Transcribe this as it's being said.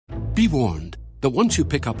Be warned that once you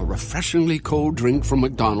pick up a refreshingly cold drink from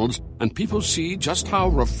McDonald's and people see just how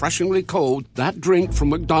refreshingly cold that drink from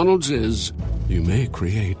McDonald's is, you may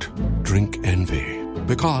create drink envy.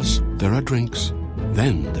 Because there are drinks.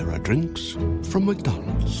 Then there are drinks from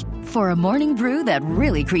McDonald's. For a morning brew that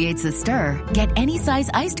really creates a stir, get any size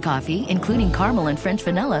iced coffee, including caramel and French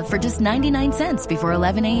vanilla, for just 99 cents before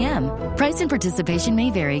 11 a.m. Price and participation may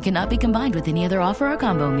vary. Cannot be combined with any other offer or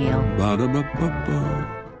combo meal.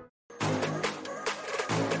 Ba-da-ba-ba-ba.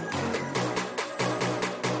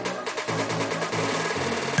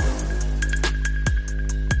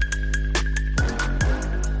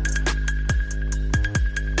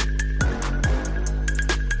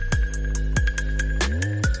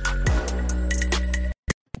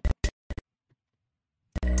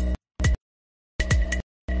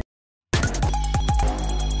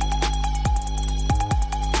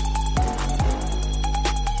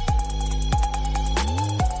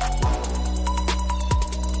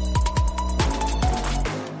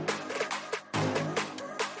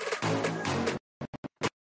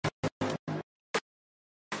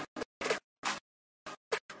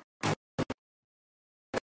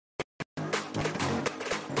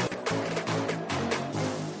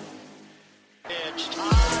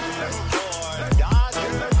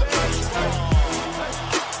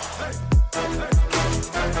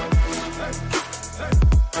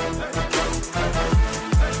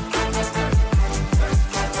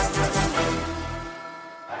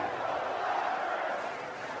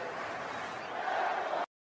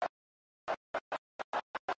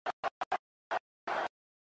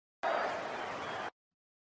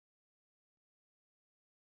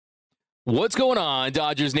 What's going on,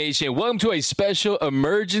 Dodgers Nation? Welcome to a special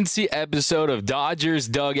emergency episode of Dodgers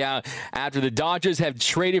Dugout after the Dodgers have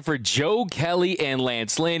traded for Joe Kelly and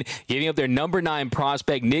Lance Lynn, giving up their number 9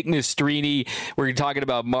 prospect, Nick Nastrini. We're talking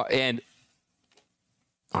about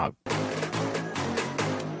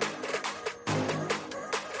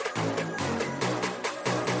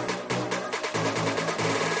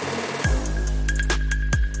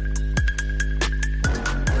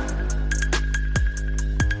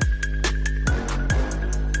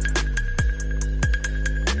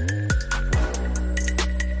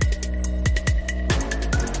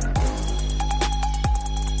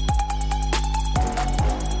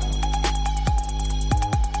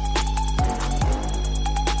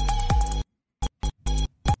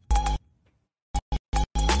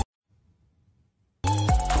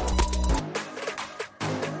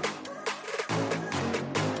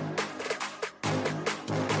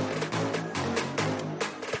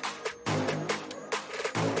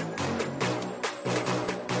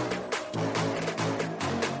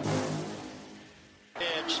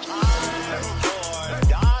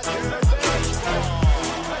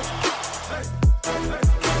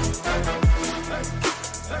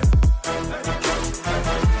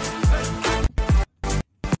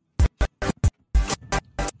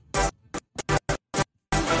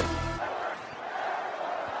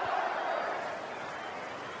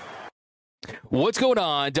What's going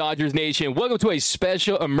on, Dodgers Nation? Welcome to a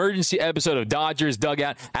special emergency episode of Dodgers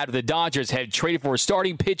Dugout after the Dodgers have traded for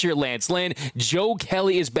starting pitcher Lance Lynn. Joe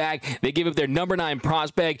Kelly is back. They give up their number 9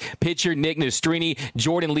 prospect, pitcher Nick Nastrini,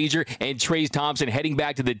 Jordan Leasure, and Trayce Thompson heading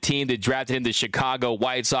back to the team that drafted him, the Chicago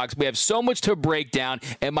White Sox. We have so much to break down,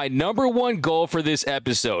 and my number 1 goal for this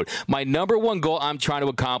episode, my number 1 goal I'm trying to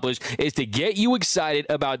accomplish is to get you excited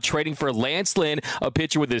about trading for Lance Lynn, a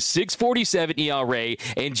pitcher with a 6.47 ERA,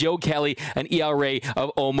 and Joe Kelly, an ERA of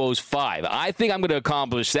almost 5. I think I'm going to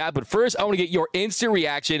accomplish that, but first I want to get your instant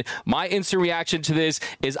reaction. My instant reaction to this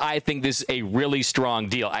is I think this is a really strong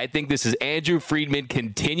deal. I think this is Andrew Friedman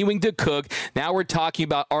continuing to cook. Now we're talking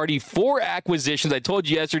about already 4 acquisitions. I told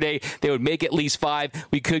you yesterday they would make at least 5.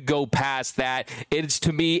 We could go past that. It's,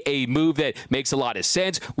 to me, a move that makes a lot of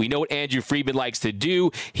sense. We know what Andrew Friedman likes to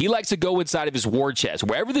do. He likes to go inside of his war chest.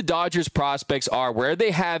 Wherever the Dodgers prospects are, where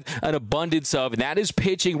they have an abundance of, and that is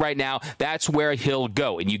pitching right now, that's where he'll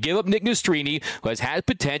go. And you give up Nick Nastrini, who has had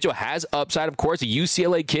potential, has upside, of course, a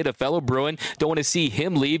UCLA kid, a fellow Bruin. Don't want to see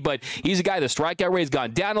him leave, but he's a guy, the strikeout rate has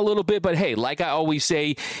gone down a little bit, but hey, like I always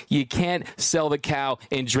say, you can't sell the cow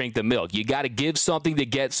and drink the milk. You got to give something to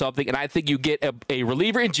get something, and I think you get a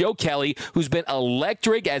reliever in Joe Kelly, who's been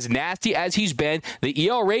electric, as nasty as he's been. The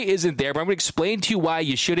ERA isn't there, but I'm going to explain to you why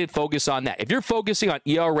you shouldn't focus on that. If you're focusing on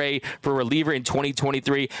ERA for a reliever in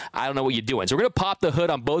 2023, I don't know what you're doing. So we're going to pop the hood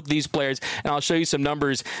on both of these players players, and I'll show you some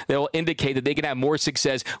numbers that will indicate that they can have more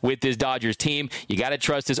success with this Dodgers team. You got to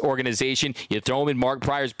trust this organization. You throw them in Mark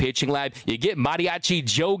Pryor's pitching lab. You get Mariachi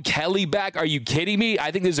Joe Kelly back. Are you kidding me?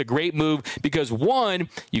 I think this is a great move because, one,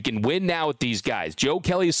 you can win now with these guys. Joe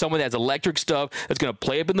Kelly is someone that has electric stuff that's going to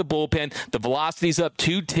play up in the bullpen. The velocity's up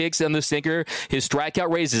 2 ticks on the sinker. His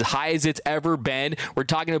strikeout rate is as high as it's ever been. We're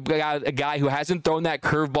talking about a guy who hasn't thrown that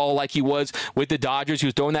curveball like he was with the Dodgers. He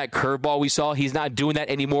was throwing that curveball we saw. He's not doing that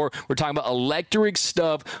anymore. We're talking about electric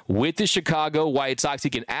stuff with the Chicago White Sox. He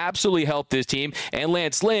can absolutely help this team. And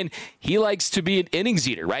Lance Lynn, he likes to be an innings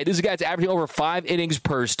eater, right? This is a guy that's averaging over 5 innings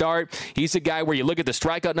per start. He's a guy where you look at the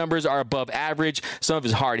strikeout numbers are above average. Some of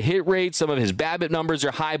his hard hit rates, some of his BABIP numbers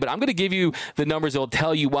are high, but I'm going to give you the numbers that will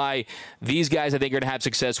tell you why these guys, I think, are going to have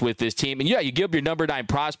success with this team. And yeah, you give up your number 9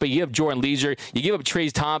 prospect. You have Jordan Leasure. You give up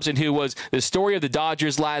Trayce Thompson, who was the story of the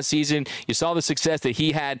Dodgers last season. You saw the success that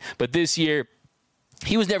he had, but this year,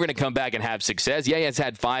 he was never going to come back and have success. Yeah, he has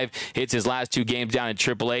had 5 hits his last 2 games down in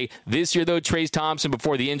AAA. This year, though, Trayce Thompson,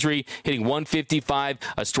 before the injury, hitting 155,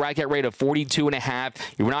 a strikeout rate of 42.5.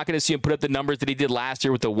 You're not going to see him put up the numbers that he did last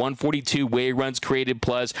year with the 142 weighted runs created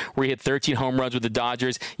plus, where he hit 13 home runs with the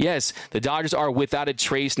Dodgers. Yes, the Dodgers are without a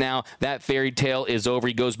Trayce now. That fairy tale is over.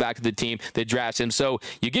 He goes back to the team that drafts him. So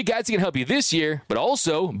you get guys that can help you this year, but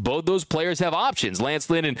also both those players have options. Lance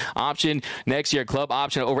Lynn, an option next year, club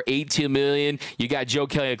option over $18 million. You got Joe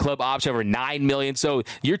Kelly, a club option over $9 million. So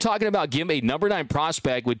you're talking about giving a number 9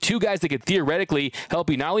 prospect with 2 guys that could theoretically help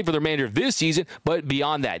you not only for the remainder of this season, but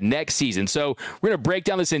beyond that next season. So we're going to break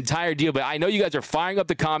down this entire deal, but I know you guys are firing up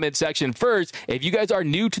the comment section first. If you guys are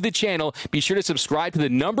new to the channel, be sure to subscribe to the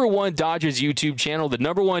 #1 Dodgers YouTube channel, the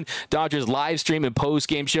 #1 Dodgers live stream and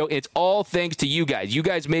post-game show. It's all thanks to you guys. You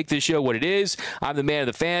guys make this show what it is. I'm the man of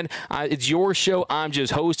the fan. It's your show. I'm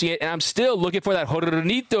just hosting it, and I'm still looking for that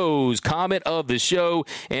Joranitos comment of the show.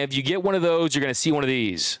 And if you get one of those, you're going to see one of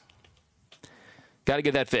these. Got to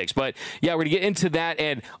get that fixed. But, yeah, we're going to get into that.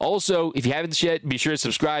 And also, if you haven't yet, be sure to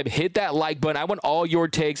subscribe. Hit that like button. I want all your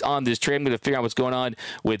takes on this trade. I'm going to figure out what's going on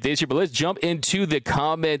with this here. But let's jump into the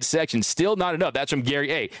comment section. Still not enough. That's from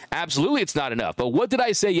Gary A. Absolutely, it's not enough. But what did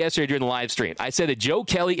I say yesterday during the live stream? I said that Joe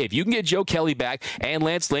Kelly, if you can get Joe Kelly back and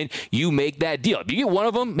Lance Lynn, you make that deal. If you get one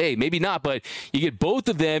of them, maybe not. But you get both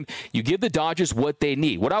of them, you give the Dodgers what they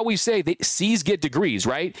need. What I always say, C's get degrees,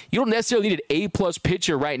 right? You don't necessarily need an A-plus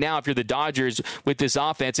pitcher right now if you're the Dodgers with this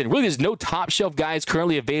offense, and really there's no top shelf guys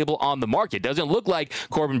currently available on the market. Doesn't look like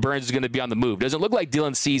Corbin Burns is going to be on the move. Doesn't look like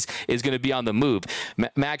Dylan Cease is going to be on the move.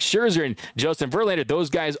 Max Scherzer and Justin Verlander, those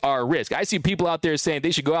guys are a risk. I see people out there saying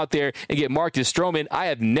they should go out there and get Marcus Stroman. I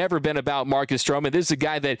have never been about Marcus Stroman. This is a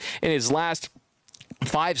guy that in his last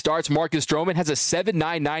 5 starts, Marcus Stroman has a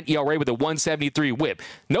 7.99 ERA with a 173 whip.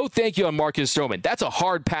 No thank you on Marcus Stroman. That's a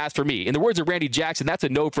hard pass for me. In the words of Randy Jackson, that's a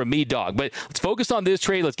no from me, dog. But let's focus on this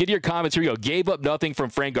trade. Let's get to your comments. Here we go. Gave up nothing from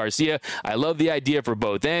Frank Garcia. I love the idea for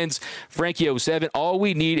both ends. Frankie 07, all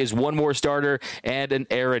we need is one more starter and an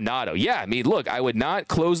Arenado. Yeah, I mean, look, I would not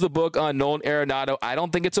close the book on Nolan Arenado. I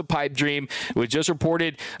don't think it's a pipe dream. It was just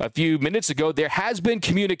reported a few minutes ago. There has been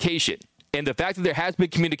communication. And the fact that there has been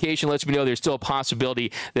communication lets me know there's still a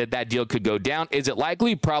possibility that that deal could go down. Is it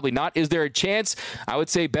likely? Probably not. Is there a chance? I would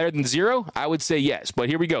say better than 0. I would say yes. But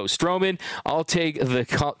here we go. Stroman, I'll take the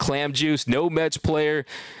clam juice. No Mets player.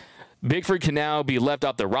 Bickford can now be left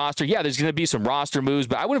off the roster. Yeah, there's going to be some roster moves,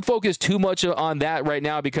 but I wouldn't focus too much on that right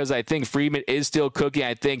now because I think Friedman is still cooking.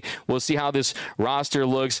 I think we'll see how this roster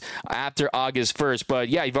looks after August 1st. But,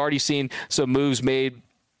 yeah, you've already seen some moves made.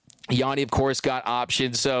 Yanni, of course, got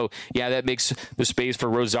options. So, yeah, that makes the space for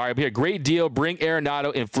Rosario. But, yeah, great deal. Bring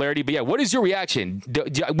Arenado and Flaherty. But, yeah, what is your reaction?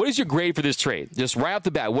 What is your grade for this trade? Just right off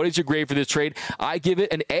the bat, what is your grade for this trade? I give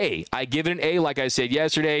it an A. I give it an A. Like I said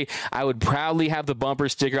yesterday, I would proudly have the bumper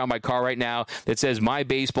sticker on my car right now that says my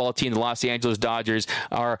baseball team, the Los Angeles Dodgers,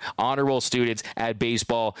 are honorable students at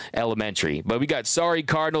Baseball Elementary. But we got sorry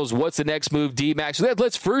Cardinals. What's the next move, D-Max? So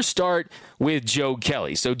let's first start with Joe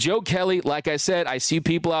Kelly. So, Joe Kelly, like I said, I see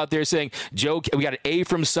people out there saying, we got an A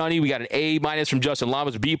from Sonny, we got an A- from Justin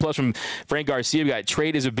Lamas, B+ from Frank Garcia, we got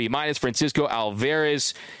trade as a B-, Francisco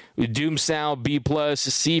Alvarez, Doom Sound B+,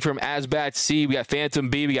 C from Asbat C, we got Phantom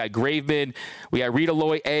B, we got Graveman, we got Rita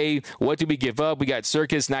Loy A. What did we give up? We got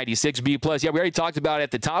Circus 96 B+. Yeah, we already talked about it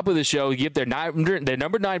at the top of the show. We give their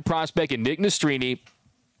number 9 prospect in Nick Nastrini.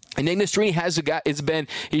 And Nick Nastrini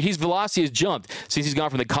his velocity has jumped since he's gone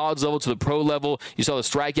from the college level to the pro level. You saw the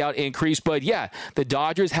strikeout increase. But, yeah, the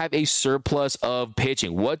Dodgers have a surplus of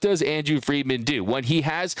pitching. What does Andrew Friedman do? When he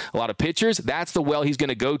has a lot of pitchers, that's the well he's going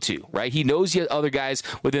to go to, right? He knows he has other guys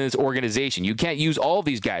within this organization. You can't use all of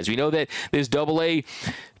these guys. We know that this AA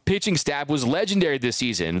pitching staff was legendary this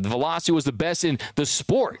season. The velocity was the best in the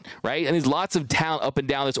sport, right? And there's lots of talent up and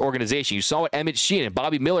down this organization. You saw what Emmett Sheehan and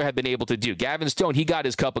Bobby Miller have been able to do. Gavin Stone, he got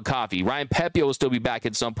his cup of coffee. Ryan Pepiot will still be back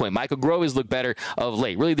at some point. Michael Grove has looked better of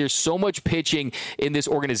late. Really, there's so much pitching in this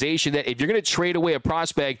organization that if you're going to trade away a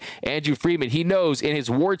prospect, Andrew Friedman, he knows in his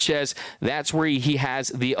war chest, that's where he has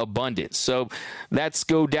the abundance. So let's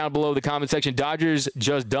go down below the comment section. Dodgers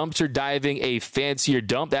just dumpster diving a fancier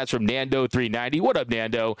dump. That's from Nando390. What up,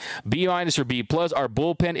 Nando? B- or B+. Our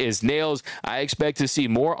bullpen is nails. I expect to see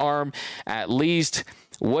more arm at least.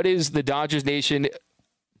 What is the Dodgers Nation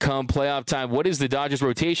come playoff time? What is the Dodgers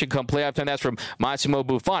rotation come playoff time? That's from Massimo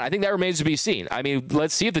Buffon. I think that remains to be seen. I mean,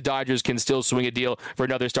 let's see if the Dodgers can still swing a deal for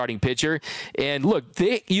another starting pitcher. And look,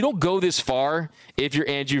 you don't go this far if you're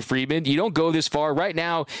Andrew Friedman. You don't go this far. Right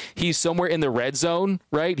now, he's somewhere in the red zone,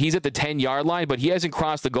 right? He's at the 10-yard line, but he hasn't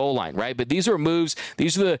crossed the goal line, right? But these are moves.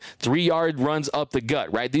 These are the 3-yard runs up the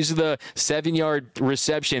gut, right? These are the 7-yard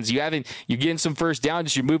receptions. You're getting some first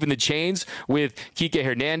downs. You're moving the chains with Kike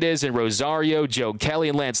Hernandez and Rosario, Joe Kelly,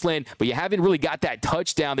 and Lance Lynn, but you haven't really got that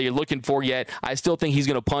touchdown that you're looking for yet. I still think he's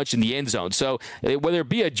going to punch in the end zone. So whether it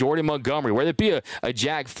be a Jordan Montgomery, whether it be a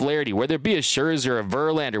Jack Flaherty, whether it be a Scherzer, a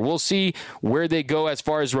Verlander, we'll see where they go as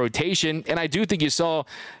far as rotation. And I do think you saw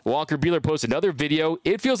Walker Buehler post another video.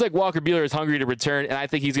 It feels like Walker Buehler is hungry to return, and I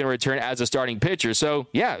think he's going to return as a starting pitcher. So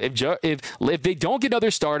yeah, if they don't get another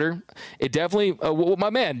starter, it definitely my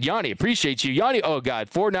man Yanni, appreciate you, Yanni. Oh God,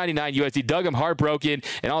 $4.99 USD. Doug, I'm heartbroken.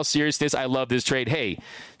 In all seriousness, I love this trade. Hey,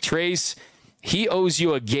 Trayce, he owes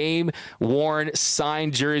you a game-worn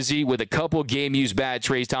signed jersey with a couple game-used badge.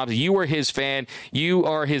 Trayce Thompson, you are his fan. You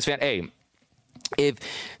are his fan. Hey, if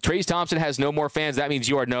Trayce Thompson has no more fans, that means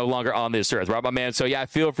you are no longer on this earth, right, my man? So, yeah, I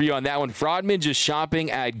feel for you on that one. Fraudman just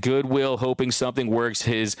shopping at Goodwill, hoping something works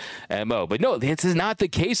his MO. But, no, this is not the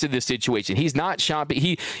case in this situation. He's not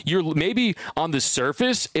shopping. You're maybe on the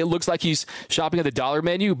surface, it looks like he's shopping at the dollar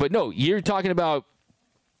menu. But, no, you're talking about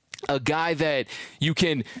a guy that you're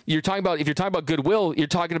talking about, if you're talking about Goodwill, you're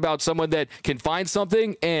talking about someone that can find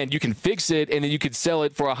something and you can fix it and then you can sell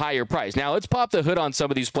it for a higher price. Now, let's pop the hood on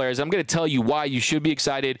some of these players. I'm going to tell you why you should be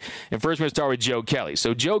excited. And first, we're going to start with Joe Kelly.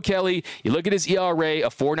 So, Joe Kelly, you look at his ERA,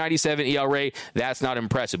 a 4.97 ERA, that's not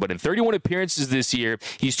impressive. But in 31 appearances this year,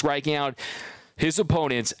 he's striking out his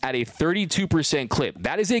opponents at a 32% clip.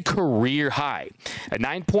 That is a career high. A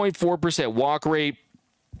 9.4% walk rate,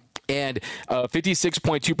 and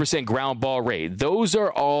 56.2% ground ball rate. Those are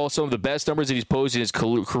all some of the best numbers that he's posted in his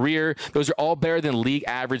career. Those are all better than league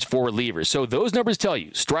average for relievers. So those numbers tell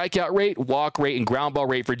you strikeout rate, walk rate, and ground ball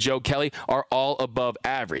rate for Joe Kelly are all above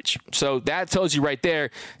average. So that tells you right there,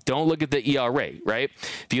 don't look at the ERA, right?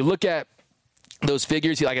 If you look at those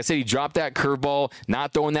figures, like I said, he dropped that curveball,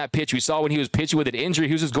 not throwing that pitch. We saw when he was pitching with an injury,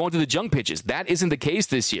 he was just going to the junk pitches. That isn't the case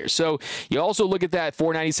this year. So you also look at that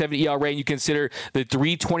 4.97 ERA and you consider the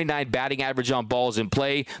 3.29 batting average on balls in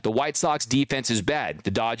play. The White Sox defense is bad. The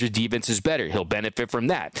Dodgers defense is better. He'll benefit from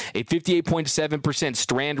that. A 58.7%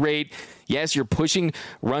 strand rate. Yes, you're pushing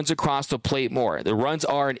runs across the plate more. The runs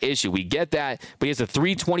are an issue. We get that, but he has a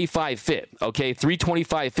 325 FIP. Okay,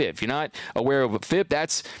 325 FIP. If you're not aware of a FIP,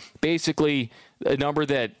 that's basically a number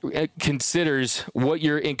that considers what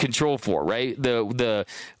you're in control for, right?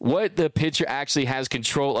 What the pitcher actually has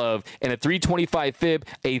control of, and a 325 FIP,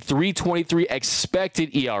 a 323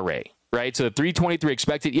 expected ERA, right? So the 323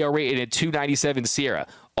 expected ERA and a 297 SIERA.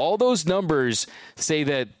 All those numbers say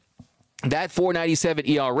that 4.97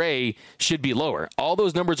 ERA should be lower. All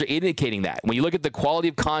those numbers are indicating that. When you look at the quality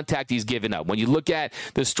of contact he's given up, when you look at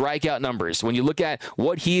the strikeout numbers, when you look at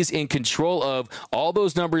what he's in control of, all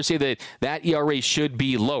those numbers say that ERA should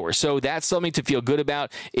be lower. So that's something to feel good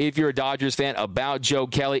about if you're a Dodgers fan about Joe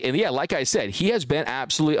Kelly. And yeah, like I said, he has been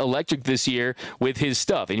absolutely electric this year with his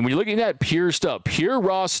stuff. And when you're looking at pure stuff, pure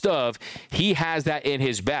raw stuff, he has that in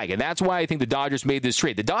his bag. And that's why I think the Dodgers made this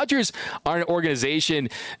trade. The Dodgers are an organization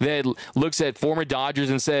that looks at former Dodgers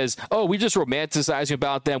and says, oh, we just romanticizing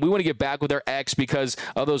about them. We want to get back with our ex because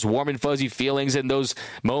of those warm and fuzzy feelings and those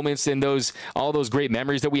moments and all those great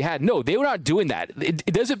memories that we had. No, they were not doing that. It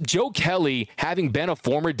doesn't. Joe Kelly, having been a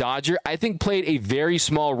former Dodger, I think played a very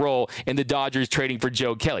small role in the Dodgers trading for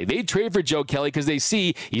Joe Kelly. They trade for Joe Kelly because they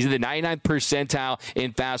see he's in the 99th percentile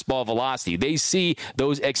in fastball velocity. They see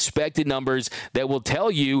those expected numbers that will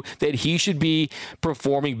tell you that he should be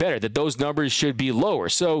performing better, that those numbers should be lower.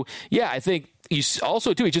 So, yeah, I think you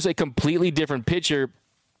also, too, he's just a completely different pitcher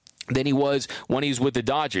than he was when he was with the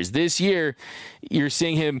Dodgers. This year, you're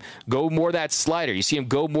seeing him go more that slider. You see him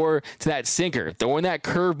go more to that sinker, throwing that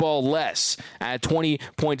curveball less at a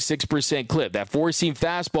 20.6% clip. That four-seam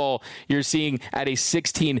fastball, you're seeing at a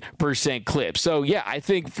 16% clip. So, yeah, I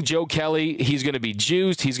think Joe Kelly, he's going to be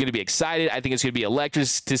juiced. He's going to be excited. I think it's going to be electric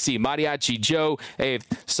to see Mariachi Joe. Hey, if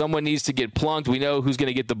someone needs to get plunked, we know who's going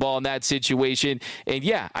to get the ball in that situation. And,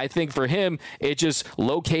 yeah, I think for him, it's just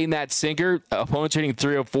locating that sinker. Opponents hitting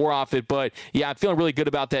 3 or 4 off it. But, yeah, I'm feeling really good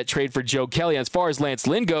about that trade for Joe Kelly. As far as Lance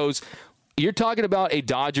Lynn goes, you're talking about a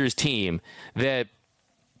Dodgers team that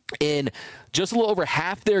in just a little over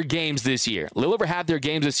half their games this year,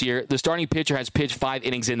 the starting pitcher has pitched 5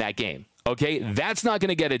 innings in that game. Okay, that's not going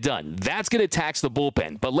to get it done. That's going to tax the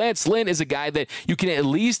bullpen. But Lance Lynn is a guy that you can at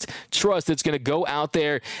least trust that's going to go out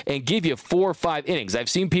there and give you 4 or 5 innings.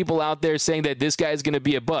 I've seen people out there saying that this guy is going to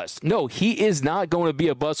be a bust. No, he is not going to be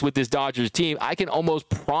a bust with this Dodgers team. I can almost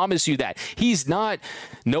promise you that. He's not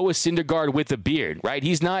Noah Syndergaard with a beard, right?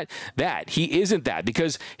 He's not that. He isn't that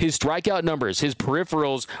because his strikeout numbers, his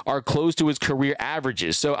peripherals are close to his career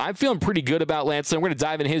averages. So I'm feeling pretty good about Lance Lynn. We're going to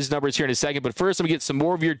dive into his numbers here in a second. But first, let me get some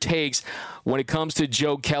more of your takes when it comes to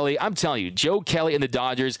Joe Kelly. I'm telling you, Joe Kelly and the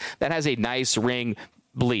Dodgers, that has a nice ring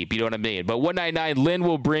bleep, you know what I mean? But 199, Lynn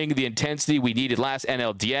will bring the intensity we needed last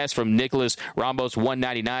NLDS from Nicholas Ramos,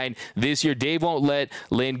 199. This year, Dave won't let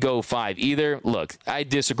Lynn go 5 either. Look, I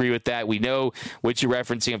disagree with that. We know what you're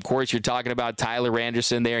referencing. Of course, you're talking about Tyler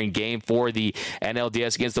Anderson there in Game 4, the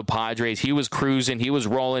NLDS against the Padres. He was cruising, he was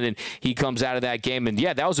rolling, and he comes out of that game. And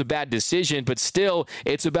yeah, that was a bad decision, but still,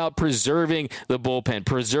 it's about preserving the bullpen,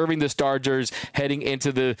 preserving the starters heading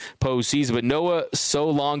into the postseason. But Noah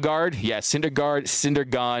Syndergaard, Syndergaard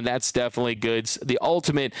gone. That's definitely good. The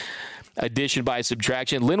ultimate addition by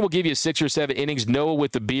subtraction. Lynn will give you 6 or 7 innings. Noah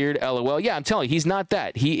with the beard, LOL. Yeah, I'm telling you, he's not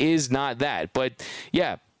that. He is not that. But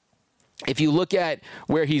yeah, if you look at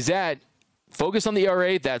where he's at, focus on the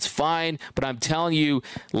ERA, that's fine, but I'm telling you,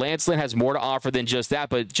 Lance Lynn has more to offer than just that.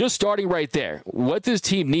 But just starting right there, what this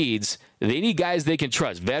team needs, they need guys they can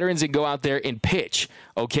trust, veterans that go out there and pitch.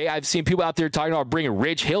 Okay, I've seen people out there talking about bringing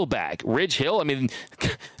Rich Hill back. Rich Hill, I mean,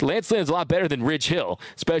 Lance Lynn is a lot better than Rich Hill,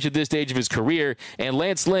 especially at this stage of his career. And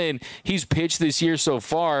Lance Lynn, he's pitched this year so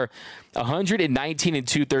far 119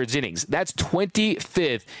 2/3 innings. That's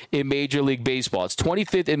 25th in Major League Baseball. It's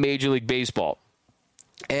 25th in Major League Baseball.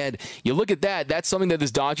 And you look at that, that's something that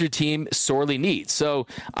this Dodger team sorely needs. So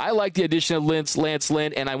I like the addition of Lance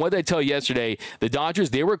Lynn. And what did I tell you yesterday? The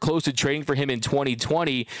Dodgers, they were close to trading for him in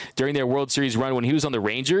 2020 during their World Series run when he was on the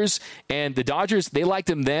Rangers. And the Dodgers, they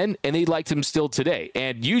liked him then, and they liked him still today.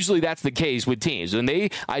 And usually that's the case with teams. When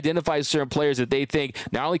they identify certain players that they think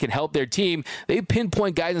not only can help their team, they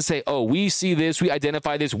pinpoint guys and say, oh, we see this, we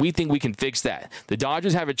identify this, we think we can fix that. The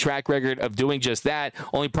Dodgers have a track record of doing just that.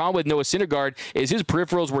 Only problem with Noah Syndergaard is his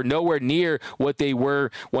peripherals were nowhere near what they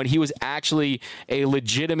were when he was actually a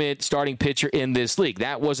legitimate starting pitcher in this league.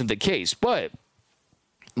 That wasn't the case. But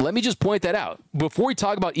let me just point that out. Before we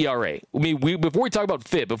talk about ERA, before we talk about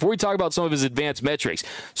FIP, before we talk about some of his advanced metrics,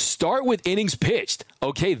 start with innings pitched.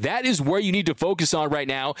 Okay, that is where you need to focus on right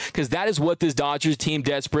now because that is what this Dodgers team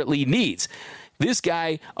desperately needs. This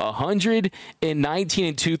guy,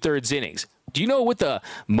 119 2/3 innings. Do you know what the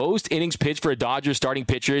most innings pitched for a Dodgers starting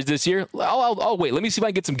pitcher is this year? I'll wait. Let me see if I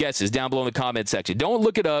can get some guesses down below in the comment section. Don't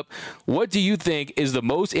look it up. What do you think is the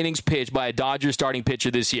most innings pitched by a Dodgers starting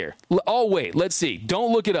pitcher this year? I'll wait. Let's see.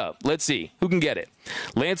 Don't look it up. Let's see. Who can get it?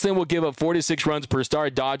 Lance Lynn will give up 4 to 6 runs per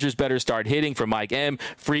start. Dodgers better start hitting from Mike M.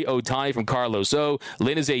 Free Ohtani from Carlos O.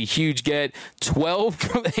 Lynn is a huge get. 12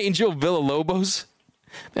 from Angel Villalobos.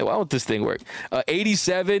 Man, why won't this thing work?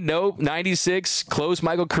 87, nope. 96, close.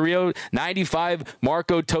 Michael Carrillo. 95,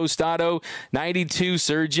 Marco Tostado. 92,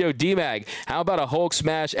 Sergio D-Mag. How about a Hulk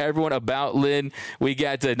smash? Everyone about Lynn. We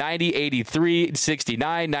got 90, 83,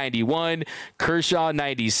 69, 91, Kershaw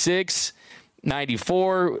 96,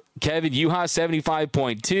 94, Kevin Yuha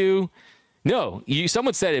 75.2. No,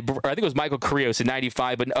 someone said it. I think it was Michael Carrillo said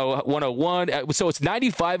 95, but 101. So it's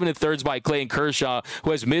 95 1/3 by Clayton Kershaw, who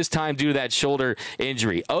has missed time due to that shoulder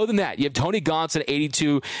injury. Other than that, you have Tony Gonsolin,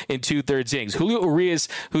 82 2/3 innings. Julio Urias,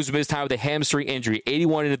 who's missed time with a hamstring injury,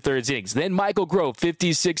 81 1/3 innings. Then Michael Grove,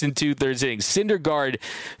 56 2/3 innings. Syndergaard,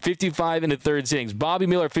 55 1/3 innings. Bobby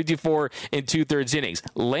Miller, 54 2/3 innings.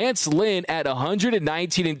 Lance Lynn at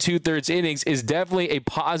 119 2/3 innings is definitely a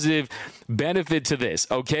positive benefit to this,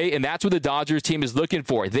 okay? And that's what the Dodgers team is looking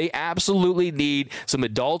for. They absolutely need some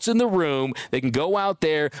adults in the room. They can go out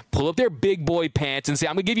there, pull up their big boy pants and say,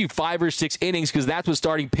 I'm going to give you 5 or 6 innings because that's what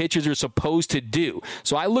starting pitchers are supposed to do.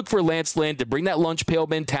 So I look for Lance Lynn to bring that lunch pail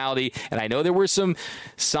mentality, and I know there were some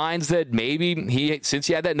signs that maybe since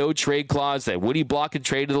he had that no trade clause, that would he block a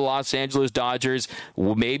trade to the Los Angeles Dodgers?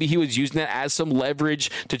 Well, maybe he was using that as some leverage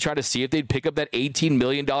to try to see if they'd pick up that $18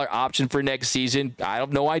 million option for next season. I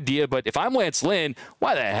have no idea, but if I'm Lance Lynn,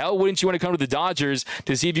 why the hell wouldn't you want to come to the Dodgers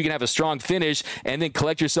to see if you can have a strong finish and then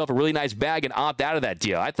collect yourself a really nice bag and opt out of that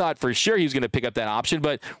deal? I thought for sure he was going to pick up that option,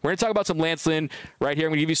 but we're going to talk about some Lance Lynn right here.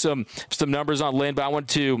 I'm going to give you some numbers on Lynn, but I want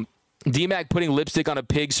to DMAC putting lipstick on a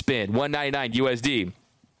pig spin, $199 USD.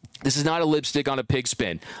 This is not a lipstick on a pig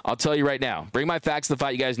spin. I'll tell you right now. Bring my facts to the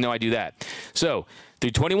fight. You guys know I do that. So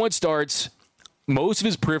through 21 starts, most of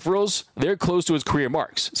his peripherals, they're close to his career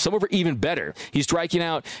marks. Some of them are even better. He's striking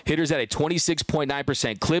out hitters at a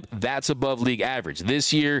 26.9% clip. That's above league average.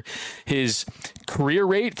 This year, his career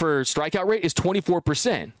rate for strikeout rate is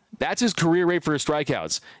 24%. That's his career rate for his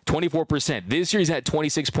strikeouts, 24%. This year, he's at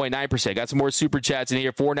 26.9%. Got some more super chats in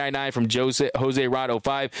here. 499 from Jose Rod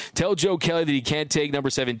 05. Tell Joe Kelly that he can't take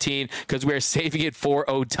number 17 because we're saving it for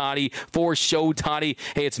Ohtani, for Shohtani.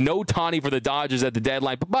 Hey, it's no Ohtani for the Dodgers at the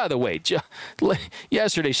deadline. But by the way,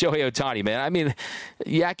 yesterday, Shohei Ohtani, man. I mean,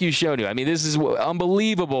 Yaku Shonu. I mean, this is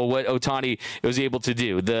unbelievable what Ohtani was able to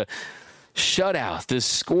do. The shutout,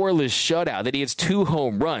 this scoreless shutout that he hits 2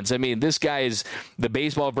 home runs. I mean, this guy is the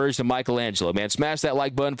baseball version of Michelangelo, man. Smash that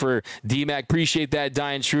like button for DMAC. Appreciate that,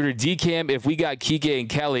 Diane Schroeder. DCAM, if we got Kike and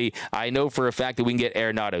Kelly, I know for a fact that we can get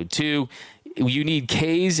Arenado too. You need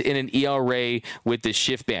Ks in an ERA with the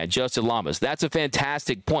shift band. Justin Lamas. That's a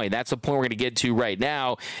fantastic point. That's the point we're going to get to right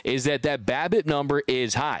now, is that BABIP number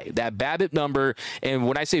is high. That BABIP number, and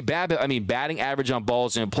when I say BABIP, I mean batting average on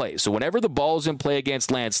balls in play. So whenever the ball's in play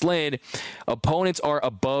against Lance Lynn, opponents are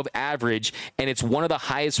above average, and it's one of the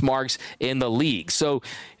highest marks in the league. So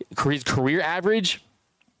his career average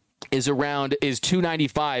is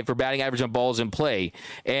 295 for batting average on balls in play.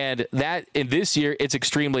 And that in this year, it's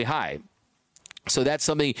extremely high. So that's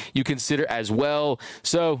something you consider as well.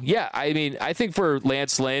 So, yeah, I mean, I think for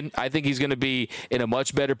Lance Lynn, I think he's going to be in a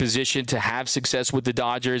much better position to have success with the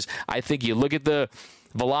Dodgers. I think you look at the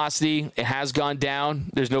velocity, it has gone down.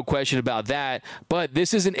 There's no question about that. But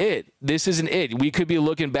this isn't it. This isn't it. We could be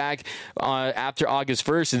looking back after August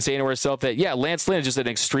 1st and saying to ourselves that, yeah, Lance Lynn is just an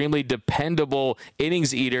extremely dependable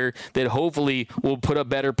innings eater that hopefully will put up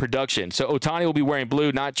better production. So Ohtani will be wearing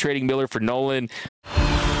blue, not trading Miller for Nolan.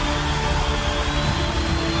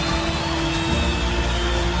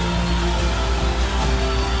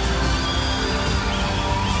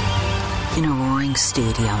 In a roaring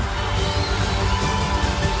stadium,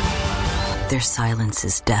 their silence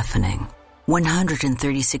is deafening.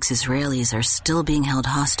 136 Israelis are still being held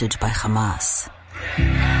hostage by Hamas.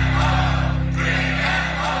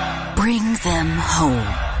 Bring them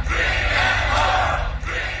home.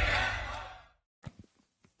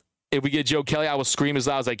 If we get Joe Kelly, I will scream as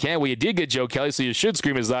loud as I can. Well, you did get Joe Kelly, so you should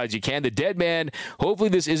scream as loud as you can. The dead man, hopefully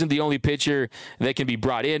this isn't the only pitcher that can be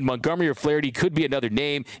brought in. Montgomery or Flaherty could be another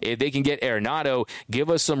name. If they can get Arenado, give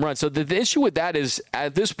us some runs. So the issue with that is,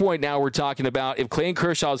 at this point now, we're talking about if Clayton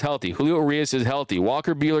Kershaw is healthy, Julio Urias is healthy,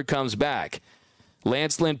 Walker Buehler comes back,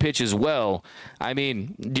 Lance Lynn pitches well. I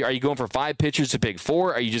mean, are you going for 5 pitchers to pick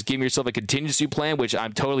 4? Are you just giving yourself a contingency plan, which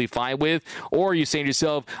I'm totally fine with? Or are you saying to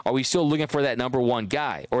yourself, are we still looking for that number 1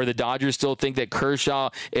 guy? Or the Dodgers still think that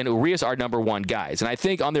Kershaw and Urias are number 1 guys? And I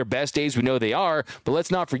think on their best days, we know they are. But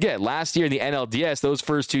let's not forget, last year in the NLDS, those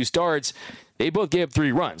first 2 starts, they both gave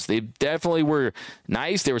 3 runs. They definitely were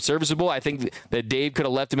nice. They were serviceable. I think that Dave could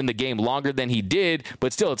have left him in the game longer than he did,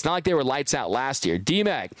 but still, it's not like they were lights out last year.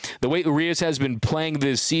 DMAC, the way Urias has been playing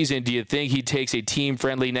this season, do you think he takes a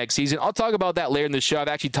team-friendly next season? I'll talk about that later in the show. I've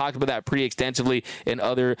actually talked about that pretty extensively in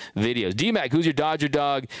other videos. DMAC, who's your Dodger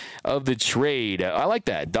dog of the trade? I like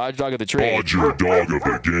that. Dodger dog of the trade. Dodger dog of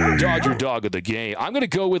the game. Dodger dog of the game. I'm going to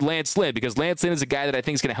go with Lance Lynn because Lance Lynn is a guy that I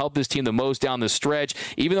think is going to help this team the most down the stretch,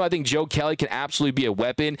 even though I think Joe Kelly can absolutely be a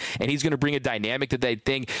weapon, and he's going to bring a dynamic that they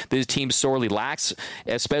think this team sorely lacks,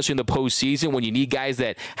 especially in the postseason when you need guys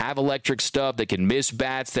that have electric stuff, that can miss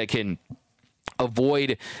bats, that can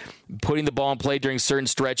avoid putting the ball in play during certain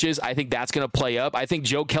stretches. I think that's going to play up. I think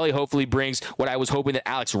Joe Kelly hopefully brings what I was hoping that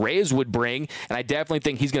Alex Reyes would bring, and I definitely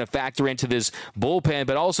think he's going to factor into this bullpen,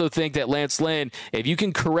 but also think that Lance Lynn, if you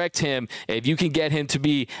can correct him, if you can get him to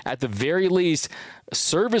be at the very least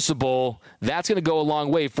serviceable, that's going to go a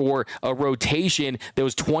long way for a rotation that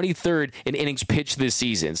was 23rd in innings pitched this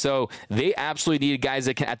season. So they absolutely need guys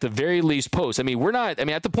that can at the very least post. I mean,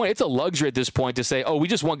 at the point, it's a luxury at this point to say, oh, we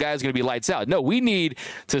just want guys going to be lights out. No, we need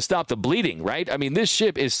to stop the bleeding, right? I mean, this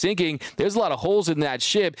ship is sinking. There's a lot of holes in that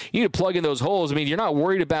ship. You need to plug in those holes. I mean, you're not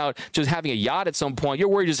worried about just having a yacht at some point. You're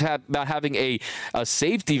worried just about having a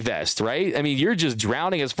safety vest, right? I mean, you're just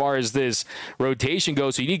drowning as far as this rotation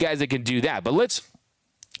goes. So you need guys that can do that. But let's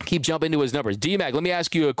keep jumping into his numbers. D-Mac, let me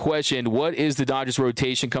ask you a question. What is the Dodgers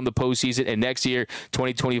rotation come the postseason, and next year,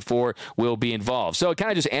 2024, will be involved? So kind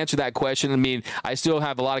of just answer that question. I mean, I still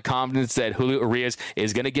have a lot of confidence that Julio Urias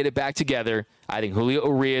is going to get it back together. I think Julio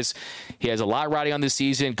Urias, he has a lot riding on this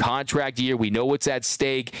season, contract year. We know what's at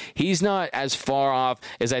stake. He's not as far off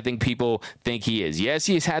as I think people think he is. Yes,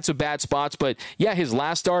 he's had some bad spots, but yeah, his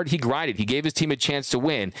last start, he grinded. He gave his team a chance to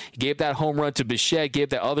win. He gave that home run to Bichette, gave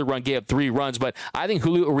that other run, gave up 3 runs, but I think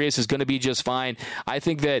Julio Urias is going to be just fine. I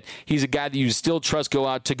think that he's a guy that you still trust go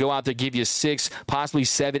out there, give you 6, possibly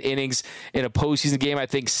 7 innings in a postseason game. I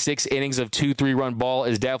think 6 innings of 2-3 run ball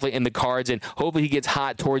is definitely in the cards, and hopefully he gets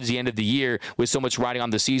hot towards the end of the year with so much riding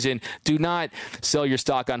on the season. Do not sell your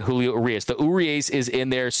stock on Julio Urias. The Urias is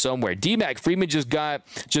in there somewhere. D-Mac Freeman just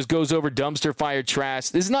goes over dumpster fire trash.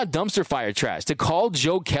 This is not dumpster fire trash. To call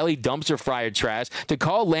Joe Kelly dumpster fire trash, to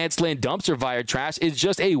call Lance Lynn dumpster fire trash is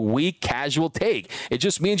just a weak casual take. It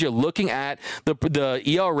just means you're looking at the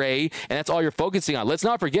ERA, and that's all you're focusing on. Let's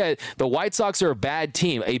not forget, the White Sox are a bad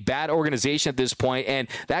team, a bad organization at this point, and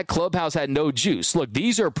that clubhouse had no juice. Look,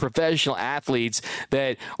 these are professional athletes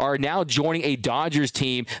that are now joining a Dodgers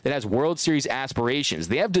team that has World Series aspirations.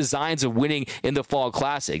 They have designs of winning in the Fall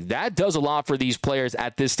Classic. That does a lot for these players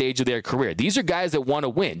at this stage of their career. These are guys that want to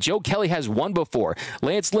win. Joe Kelly has won before.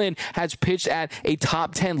 Lance Lynn has pitched at a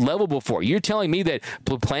top 10 level before. You're telling me that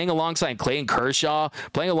playing alongside Clayton Kershaw,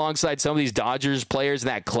 playing alongside some of these Dodgers players in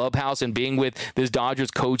that clubhouse, and being with this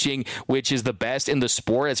Dodgers coaching, which is the best in the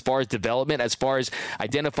sport as far as development, as far as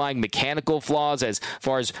identifying mechanical flaws, as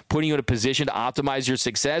far as putting you in a position to optimize your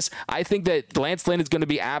success, I think that Lance Lynn is going to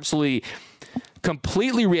be absolutely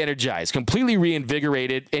completely re-energized, completely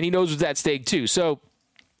reinvigorated, and he knows what's at stake too. So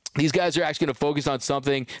these guys are actually going to focus on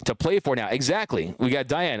something to play for now. Exactly. We got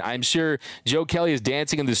Diane. I'm sure Joe Kelly is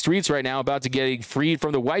dancing in the streets right now about to get freed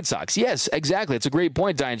from the White Sox. Yes, exactly. It's a great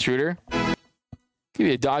point, Diane Schroeder. Give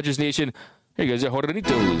me a Dodgers Nation. Here you go.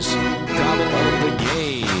 Jordanito's comment of the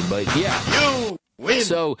game. But yeah. Win.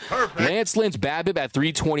 So perfect. Lance Lynn's BABIP at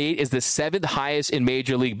 328 is the 7th highest in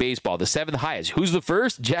Major League Baseball. The 7th highest. Who's the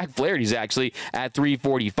first? Jack Flaherty's actually at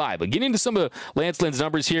 345. But getting into some of Lance Lynn's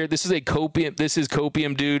numbers here, this is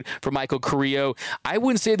copium dude from Michael Carrillo. I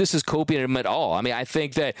wouldn't say this is copium at all. I mean, I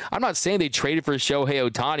think that I'm not saying they traded for Shohei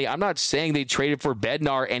Ohtani. I'm not saying they traded for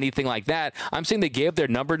Bednar or anything like that. I'm saying they gave up their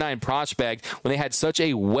number 9 prospect when they had such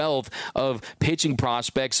a wealth of pitching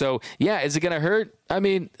prospects. So yeah, is it going to hurt? I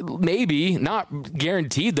mean, maybe, not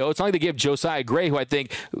guaranteed, though. It's not like they give Josiah Gray, who I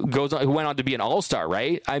think who went on to be an all-star,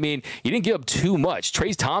 right? I mean, you didn't give up too much.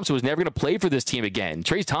 Trayce Thompson was never going to play for this team again.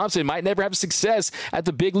 Trayce Thompson might never have success at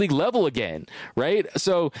the big league level again, right?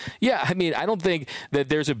 So, yeah, I mean, I don't think that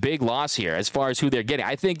there's a big loss here as far as who they're getting.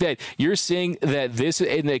 I think that you're seeing that this is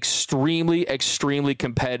an extremely, extremely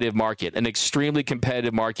competitive market,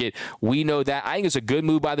 We know that. I think it's a good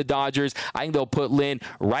move by the Dodgers. I think they'll put Lynn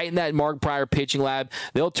right in that Mark Prior pitching lab.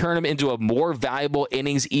 They'll turn him into a more valuable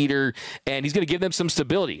innings eater, and he's going to give them some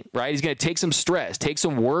stability, right? He's going to take some stress, take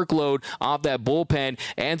some workload off that bullpen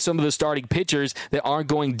and some of the starting pitchers that aren't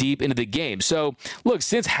going deep into the game. So, look,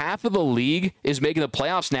 since half of the league is making the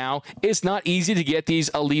playoffs now, it's not easy to get these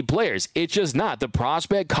elite players. It's just not. The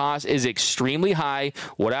prospect cost is extremely high.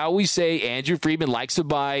 What I always say, Andrew Friedman likes to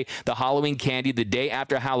buy the Halloween candy the day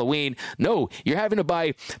after Halloween. No, you're having to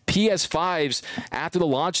buy PS5s after the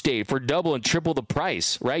launch date for double and triple the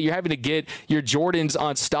price, right? You're having to get your Jordans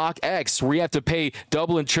on StockX where you have to pay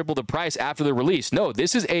double and triple the price after the release. No,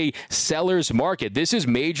 this is a seller's market. This is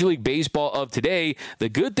Major League Baseball of today. The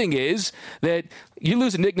good thing is that you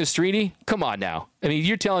lose a Nick Nastrini. Come on now. I mean,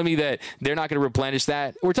 you're telling me that they're not going to replenish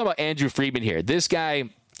that? We're talking about Andrew Friedman here. This guy,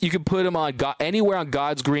 you can put him on anywhere on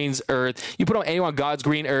God's green earth. You put him anywhere on God's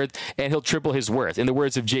green earth, and he'll triple his worth, in the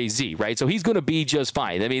words of Jay-Z, right? So he's going to be just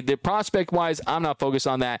fine. I mean, the prospect-wise, I'm not focused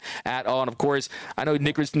on that at all. And, of course, I know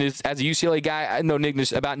Nick, as a UCLA guy, I know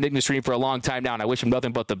about Nick Nastrini for a long time now, and I wish him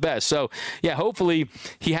nothing but the best. So, yeah, hopefully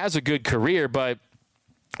he has a good career, but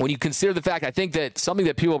when you consider the fact, I think that something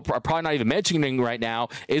that people are probably not even mentioning right now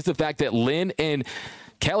is the fact that Lynn and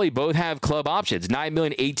Kelly both have club options, $9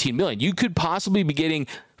 million, $18 million. You could possibly be getting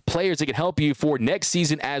players that can help you for next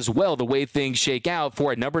season as well, the way things shake out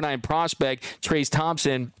for a number 9 prospect, Trayce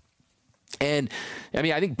Thompson. And, I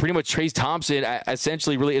mean, I think pretty much Trayce Thompson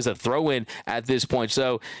essentially really is a throw-in at this point.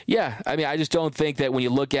 So, yeah, I mean, I just don't think that when you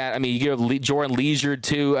look at, I mean, you give Jordan Leasure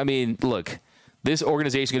too. I mean, look, this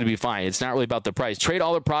organization is going to be fine. It's not really about the price. Trade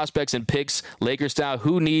all the prospects and picks, Lakers style.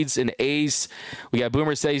 Who needs an ace? We got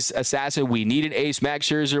Boomer says assassin. We need an ace. Max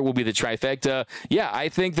Scherzer will be the trifecta. Yeah, I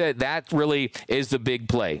think that really is the big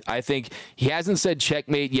play. I think he hasn't said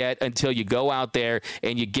checkmate yet until you go out there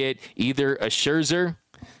and you get either a Scherzer,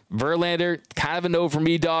 Verlander, kind of a no for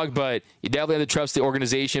me, dog, but you definitely have to trust the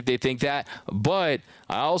organization if they think that. But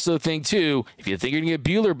I also think, too, if you think you're going to get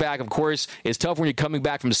Buehler back, of course, it's tough when you're coming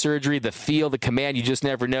back from surgery. The feel, the command, you just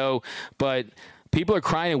never know. But people are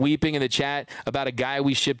crying and weeping in the chat about a guy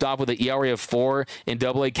we shipped off with an ERA of 4 in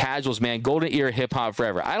AA casuals, man. Golden era hip-hop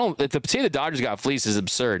forever. To say the Dodgers got fleeced is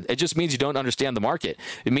absurd. It just means you don't understand the market.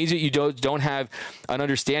 It means that you don't have an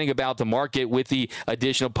understanding about the market with the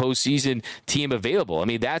additional postseason team available. I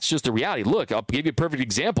mean, that's just the reality. Look, I'll give you a perfect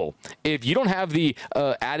example. If you don't have the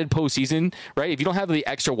added postseason, right, if you don't have the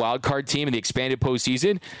extra wild card team and the expanded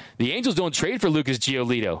postseason, the Angels don't trade for Lucas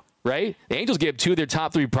Giolito. Right? The Angels gave 2 of their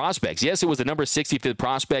top 3 prospects. Yes, it was the number 65th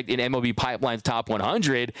prospect in MLB Pipeline's top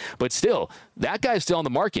 100, but still, that guy's still on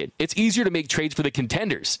the market. It's easier to make trades for the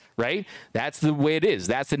contenders, right? That's the way it is.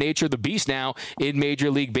 That's the nature of the beast now in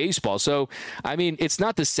Major League Baseball. So, I mean, it's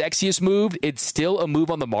not the sexiest move. It's still a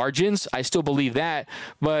move on the margins. I still believe that.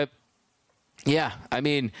 But, yeah, I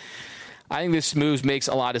mean, I think this move makes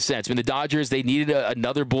a lot of sense. I mean, the Dodgers, they needed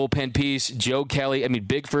another bullpen piece. Joe Kelly, I mean,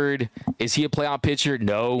 Bigford, is he a playoff pitcher?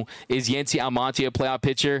 No. Is Yency Almonte a playoff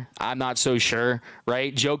pitcher? I'm not so sure,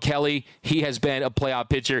 right? Joe Kelly, he has been a playoff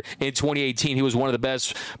pitcher in 2018. He was one of the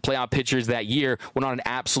best playoff pitchers that year, went on an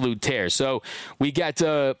absolute tear. So we got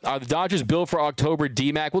the Dodgers billed for October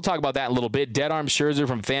DMAC. We'll talk about that in a little bit. Dead Arm Scherzer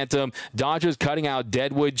from Phantom. Dodgers cutting out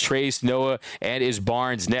Deadwood, Trayce, Noah, and is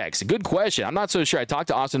Barnes next? Good question. I'm not so sure. I talked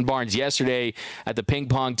to Austin Barnes yesterday at the ping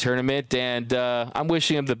pong tournament, and I'm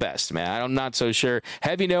wishing him the best, man. I'm not so sure.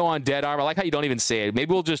 Heavy no on Dead Arm. I like how you don't even say it.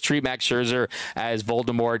 Maybe we'll just treat Max Scherzer as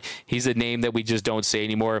Voldemort. He's a name that we just don't say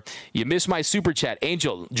anymore. You missed my super chat.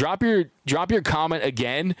 Angel, drop your comment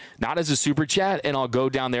again, not as a super chat, and I'll go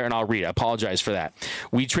down there and I'll read it. I apologize for that.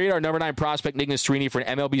 We traded our number 9 prospect, Nick Nastrini, for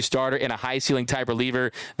an MLB starter and a high ceiling type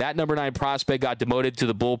reliever. That number 9 prospect got demoted to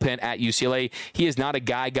the bullpen at UCLA. He is not a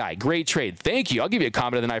guy. Great trade. Thank you. I'll give you a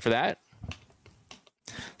comment of the night for that.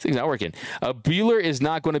 This thing's not working. Buehler is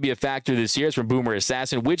not going to be a factor this year. It's from Boomer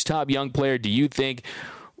Assassin. Which top young player do you think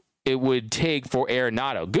it would take for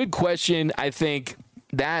Arenado? Good question. I think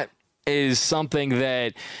that is something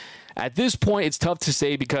that at this point it's tough to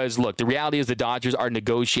say because, look, the reality is the Dodgers are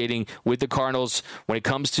negotiating with the Cardinals when it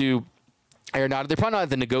comes to Arenado. They're probably not at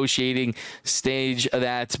the negotiating stage of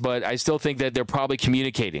that, but I still think that they're probably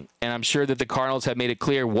communicating. And I'm sure that the Cardinals have made it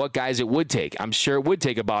clear what guys it would take. I'm sure it would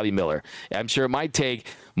take a Bobby Miller. I'm sure it might take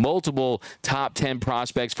multiple top 10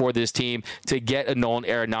 prospects for this team to get a Nolan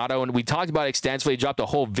Arenado. And we talked about it extensively. Dropped a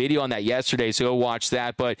whole video on that yesterday, so go watch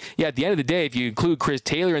that. But yeah, at the end of the day, if you include Chris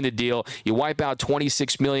Taylor in the deal, you wipe out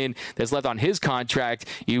 $26 million that's left on his contract.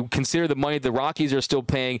 You consider the money the Rockies are still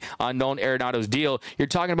paying on Nolan Arenado's deal. You're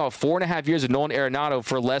talking about 4.5 years of Nolan Arenado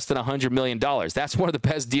for less than $100 million. That's one of the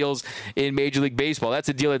best deals in Major League Baseball. That's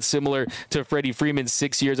a deal that's similar to Freddie Freeman's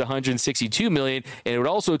 6 years, $162 million. And it would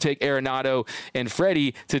also take Arenado and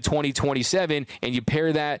Freddie to 2027, and you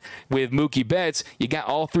pair that with Mookie Betts, you got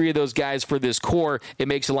all 3 of those guys for this core. It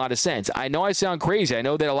makes a lot of sense. I know I sound crazy. I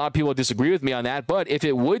know that a lot of people disagree with me on that, but if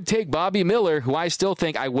it would take Bobby Miller, who I still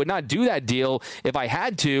think I would not do that deal if I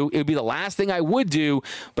had to, it would be the last thing I would do,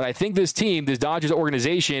 but I think this team, this Dodgers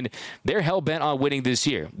organization, they're hell-bent on winning this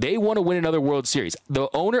year. They want to win another World Series. The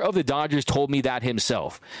owner of the Dodgers told me that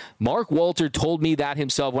himself. Mark Walter told me that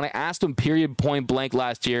himself. When I asked him period point blank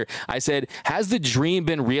last year, I said, has the dream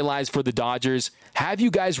been realized for the Dodgers? Have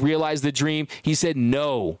you guys realized the dream? He said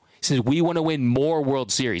no. He says, we want to win more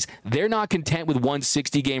World Series. They're not content with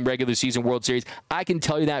 160-game regular season World Series. I can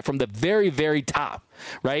tell you that from the very, very top,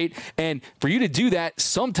 right? And for you to do that,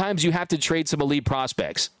 sometimes you have to trade some elite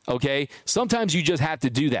prospects, okay? Sometimes you just have to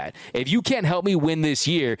do that. If you can't help me win this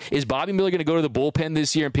year, is Bobby Miller going to go to the bullpen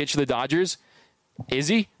this year and pitch for the Dodgers? Is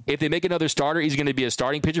he? If they make another starter, he's going to be a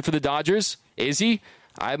starting pitcher for the Dodgers? Is he?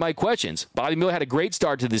 I have my questions. Bobby Miller had a great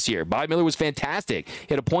start to this year. Bobby Miller was fantastic.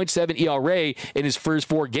 He had a .7 ERA in his first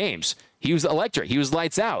 4 games. He was electric. He was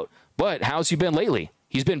lights out. But how's he been lately?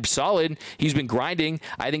 He's been solid. He's been grinding.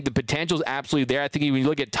 I think the potential is absolutely there. I think when you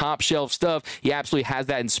look at top shelf stuff, he absolutely has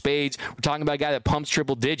that in spades. We're talking about a guy that pumps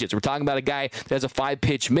triple digits. We're talking about a guy that has a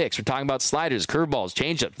 5-pitch mix. We're talking about sliders, curveballs,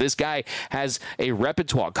 changeups. This guy has a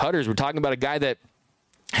repertoire, cutters. We're talking about a guy that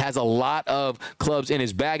has a lot of clubs in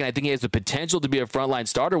his bag, and I think he has the potential to be a frontline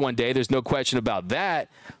starter one day. There's no question about that.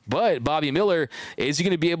 But Bobby Miller, is he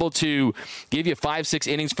going to be able to give you 5-6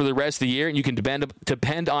 innings for the rest of the year, and you can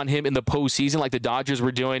depend on him in the postseason like the Dodgers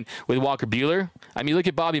were doing with Walker Buehler? I mean, look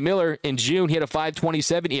at Bobby Miller. In June, he had a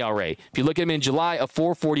 5.27 ERA. If you look at him in July, a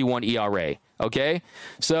 4.41 ERA. Okay,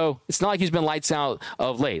 so it's not like he's been lights out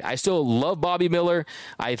of late. I still love Bobby Miller.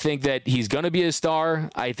 I think that he's going to be a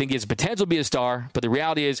star. I think he has potential to be a star. But the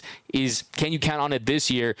reality is can you count on it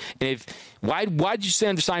this year? And why did you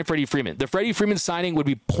sign Freddie Freeman? The Freddie Freeman signing would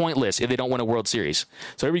be pointless if they don't win a World Series.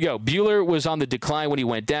 So here we go. Buehler was on the decline when he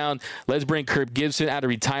went down. Let's bring Kirk Gibson out of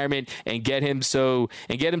retirement and get him so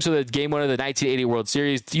that game 1 of the 1980 World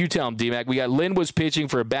Series. You tell him, D-Mac. We got Lynn was pitching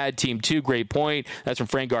for a bad team too. Great point. That's from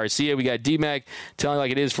Frank Garcia. We got D-Mac telling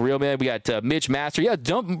like it is for real, man. We got Mitch Master. Yeah,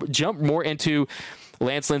 jump more into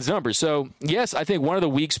Lance Lynn's numbers. So, yes, I think one of the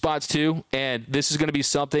weak spots, too, and this is going to be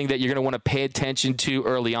something that you're going to want to pay attention to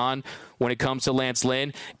early on when it comes to Lance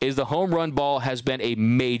Lynn, is the home run ball has been a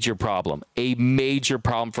major problem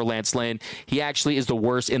for Lance Lynn. He actually is the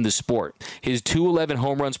worst in the sport. His 211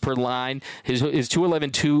 home runs per line, his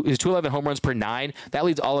 211 home runs per 9, that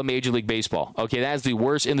leads all of Major League Baseball. Okay, that is the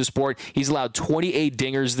worst in the sport. He's allowed 28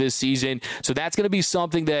 dingers this season. So that's going to be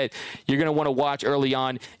something that you're going to want to watch early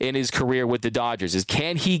on in his career with the Dodgers, is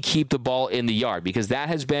can he keep the ball in the yard? Because that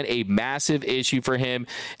has been a massive issue for him,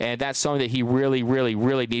 and that's something that he really, really,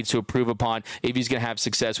 really needs to improve upon if he's going to have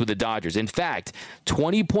success with the Dodgers. In fact,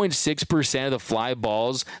 20.6% of the fly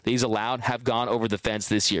balls that he's allowed have gone over the fence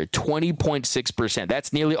this year. 20.6%.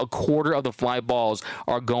 That's nearly a quarter of the fly balls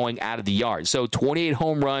are going out of the yard. So 28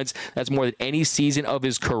 home runs, that's more than any season of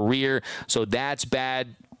his career. So that's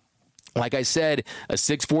bad. Like I said, a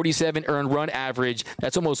 647 earned run average.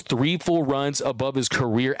 That's almost 3 full runs above his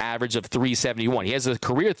career average of 371. He has a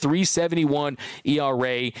career 371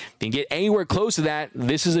 ERA. If you can get anywhere close to that,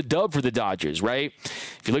 this is a dub for the Dodgers, right?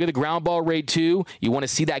 If you look at the ground ball rate, too, you want to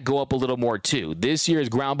see that go up a little more, too. This year, his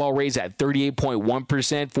ground ball rate is at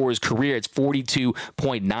 38.1%. For his career, it's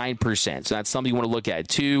 42.9%. So that's something you want to look at,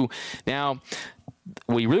 too. Now,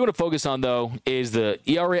 what you really want to focus on, though, is the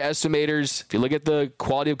ERA estimators. If you look at the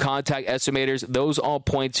quality of contact estimators, those all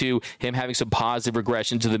point to him having some positive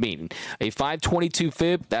regression to the mean. A 5.22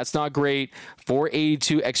 FIP, that's not great.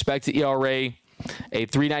 4.82 expected ERA. A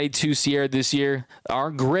 3.92 Sierra this year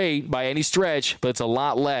aren't great by any stretch, but it's a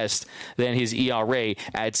lot less than his ERA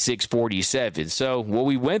at 6.47. So what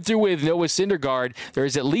we went through with Noah Syndergaard,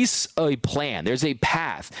 there's at least a plan. There's a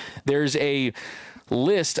path. There's a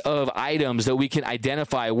list of items that we can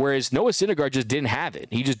identify, whereas Noah Syndergaard just didn't have it.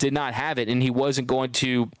 He just did not have it, and he wasn't going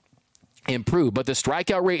to improve. But the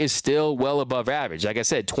strikeout rate is still well above average. Like I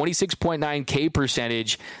said, 26.9 K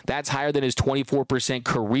percentage. That's higher than his 24%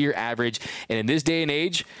 career average. And in this day and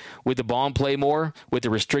age, with the ball and play more, with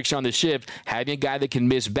the restriction on the shift, having a guy that can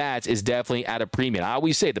miss bats is definitely at a premium. I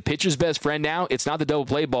always say the pitcher's best friend now, it's not the double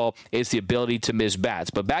play ball, it's the ability to miss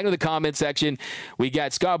bats. But back to the comment section, we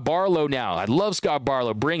got Scott Barlow now. I love Scott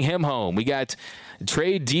Barlow. Bring him home. We got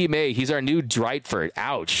Trey D. May. He's our new Dreitford.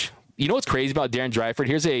 Ouch. You know what's crazy about Darren Dreiford?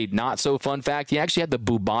 Here's a not-so-fun fact. He actually had the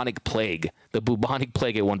bubonic plague. The bubonic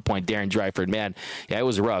plague at one point, Darren Dreiford. Man, yeah, it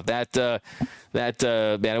was rough. Man,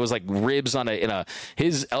 it was like ribs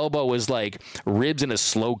his elbow was like ribs in a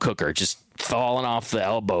slow cooker, just falling off the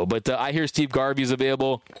elbow. But I hear Steve Garvey's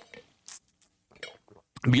available.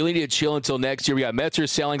 You need to chill until next year. We got Mets are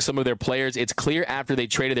selling some of their players. It's clear after they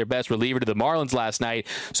traded their best reliever to the Marlins last night.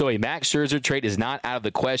 So a Max Scherzer trade is not out of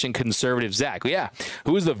the question. Conservative Zach. Yeah.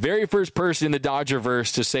 Who was the very first person in the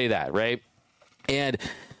Dodgerverse to say that, right? And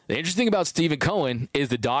the interesting thing about Stephen Cohen is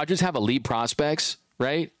the Dodgers have elite prospects,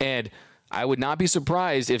 right? And I would not be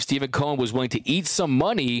surprised if Stephen Cohen was willing to eat some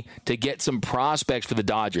money to get some prospects for the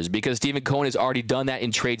Dodgers, because Stephen Cohen has already done that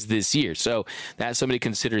in trades this year. So that's something to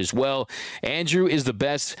consider as well. Andrew is the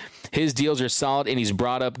best. His deals are solid, and he's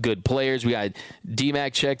brought up good players. We got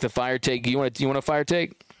D-Mac check the fire take. You want a fire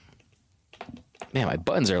take? Man, my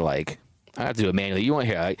buttons are like, I have to do it manually. You want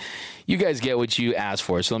to hear? You guys get what you asked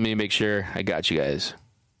for, so let me make sure I got you guys.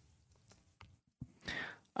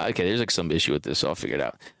 Okay, there's like some issue with this, so I'll figure it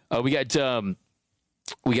out. We got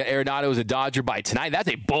Arenado as a Dodger by tonight. That's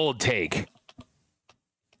a bold take.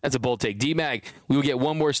 That's a bold take. D-Mag, we will get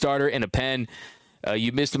one more starter and a pen.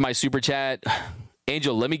 You missed my super chat.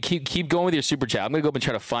 Angel, let me keep going with your super chat. I'm going to go up and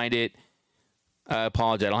try to find it. I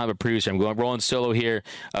apologize. I don't have a producer. I'm rolling solo here.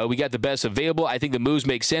 We got the best available. I think the moves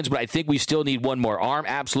make sense, but I think we still need one more arm.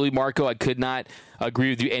 Absolutely, Marco. I could not agree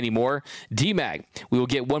with you anymore. D-Mag, we will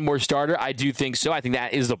get one more starter. I do think so. I think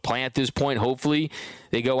that is the plan at this point. Hopefully,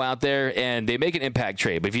 they go out there and they make an impact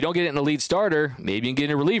trade. But if you don't get an elite starter, maybe you can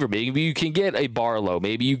get a reliever. Maybe you can get a Barlow.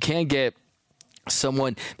 Maybe you can get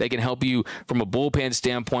someone that can help you from a bullpen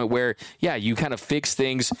standpoint where, yeah, you kind of fix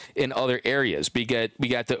things in other areas. We got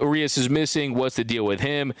the Urias is missing. What's the deal with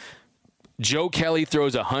him? Joe Kelly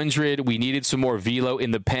throws 100. We needed some more velo in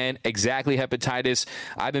the pen. Exactly, hepatitis.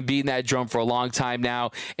 I've been beating that drum for a long time now.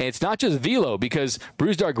 And it's not just velo, because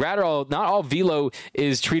Brusdar Graterol, not all velo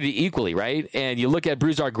is treated equally, right? And you look at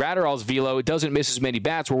Brusdar Graterol's velo, it doesn't miss as many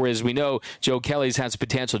bats, whereas we know Joe Kelly's has the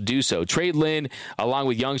potential to do so. Trade Lynn, along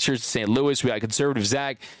with youngsters to St. Louis. We got conservative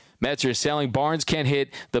Zach. Mets are selling. Barnes can't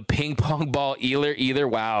hit the ping pong ball either.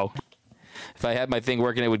 Wow. If I had my thing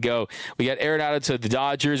working, it would go. We got Arenado to the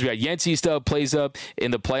Dodgers. We got Yency still plays up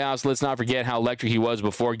in the playoffs. Let's not forget how electric he was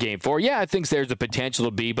before Game 4. Yeah, I think there's the potential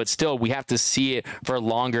to be, but still, we have to see it for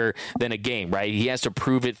longer than a game, right? He has to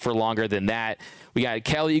prove it for longer than that. We got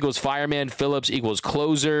Kelly equals fireman, Phillips equals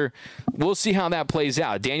closer. We'll see how that plays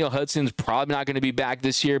out. Daniel Hudson's probably not going to be back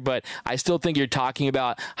this year, but I still think you're talking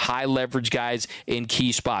about high leverage guys in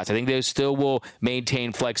key spots. I think they still will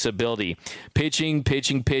maintain flexibility. Pitching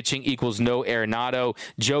equals no Arenado.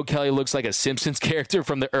 Joe Kelly looks like a Simpsons character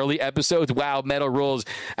from the early episodes. Wow, metal rules.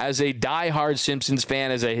 As a diehard Simpsons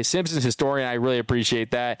fan, as a Simpsons historian, I really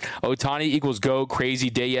appreciate that. Ohtani equals go. Crazy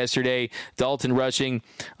day yesterday. Dalton rushing.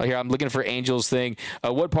 Here, I'm looking for Angels thing.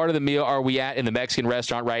 What part of the meal are we at in the Mexican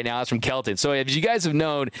restaurant right now? That's from Kelton. So as you guys have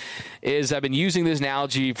known, is I've been using this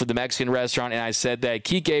analogy for the Mexican restaurant, and I said that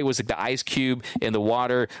Kike was like the ice cube in the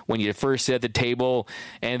water when you first sit at the table,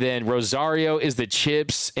 and then Rosario is the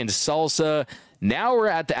chips and salsa. Now we're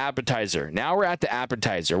at the appetizer.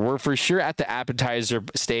 We're for sure at the appetizer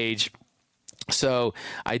stage. So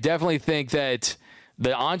I definitely think that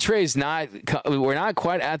the entree is we're not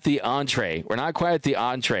quite at the entree.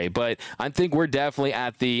 But I think we're definitely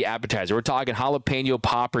at the appetizer. We're talking jalapeno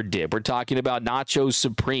popper dip. We're talking about nachos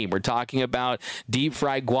supreme. We're talking about deep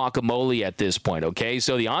fried guacamole at this point, okay?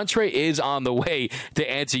 So the entree is on the way to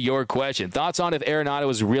answer your question. Thoughts on if Arenado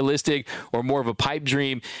is realistic or more of a pipe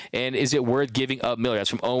dream, and is it worth giving up Miller? That's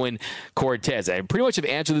from Owen Cortez. I pretty much have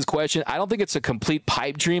answered this question. I don't think it's a complete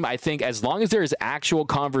pipe dream. I think as long as there is actual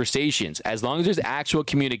conversations, as long as there's actual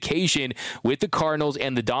communication with the Cardinals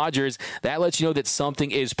and the Dodgers, that lets you know that something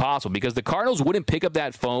is possible, because the Cardinals wouldn't pick up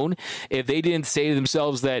that phone if they didn't say to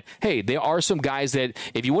themselves that, hey, there are some guys that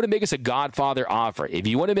if you want to make us a Godfather offer, if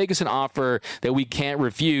you want to make us an offer that we can't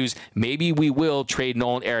refuse, maybe we will trade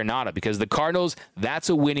Nolan Arenado, because the Cardinals, that's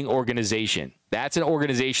a winning organization. That's an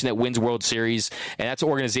organization that wins World Series, and that's an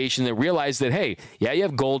organization that realized that, hey, yeah, you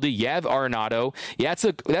have Goldie, you have Arenado. Yeah,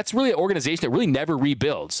 that's really an organization that really never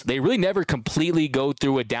rebuilds. They really never completely go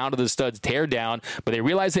through a down-to-the-studs tear down, but they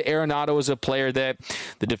realize that Arenado is a player that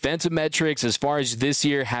the defensive metrics, as far as this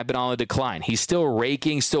year, have been on the decline. He's still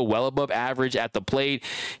raking, still well above average at the plate.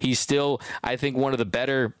 He's still, I think, one of the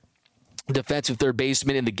better defensive third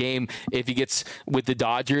baseman in the game if he gets with the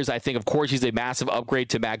Dodgers. I think, of course, he's a massive upgrade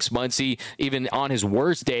to Max Muncy, even on his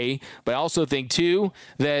worst day. But I also think, too,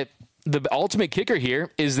 that the ultimate kicker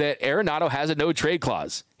here is that Arenado has a no-trade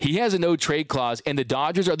clause. He has a no-trade clause, and the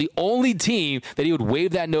Dodgers are the only team that he would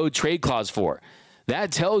waive that no-trade clause for.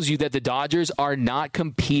 That tells you that the Dodgers are not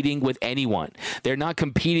competing with anyone. They're not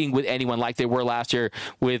competing with anyone like they were last year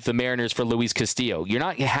with the Mariners for Luis Castillo. You're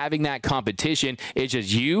not having that competition. It's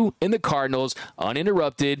just you and the Cardinals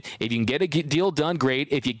uninterrupted. If you can get a deal done, great.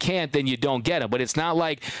 If you can't, then you don't get them. But it's not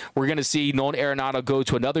like we're going to see Nolan Arenado go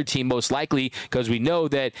to another team, most likely, because we know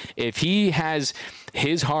that if he has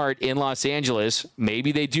his heart in Los Angeles,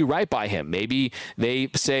 maybe they do right by him. Maybe they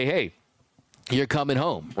say, hey, you're coming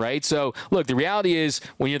home, right? So, look, the reality is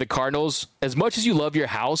when you're the Cardinals, as much as you love your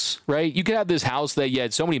house, right, you could have this house that you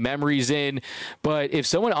had so many memories in, but if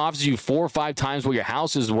someone offers you 4 or 5 times what your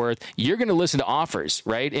house is worth, you're going to listen to offers,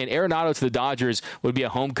 right? And Arenado to the Dodgers would be a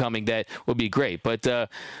homecoming that would be great. But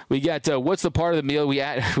we got, what's the part of the meal we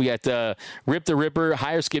got? We got Rip the Ripper,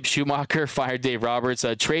 hire Skip Schumacher, fire Dave Roberts,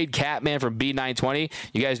 trade Catman from B920.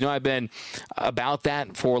 You guys know I've been about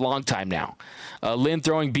that for a long time now. Lynn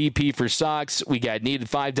throwing BP for Sox. Dogs. We got Needed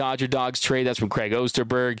 5 Dodger Dogs trade. That's from Craig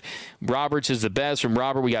Osterberg. Roberts is the best from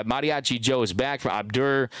Robert. We got Mariachi Joe is back from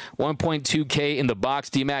Abdur. 1.2K in the box.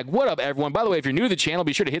 D-Mac, what up, everyone? By the way, if you're new to the channel,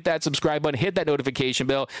 be sure to hit that subscribe button, hit that notification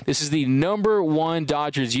bell. This is the #1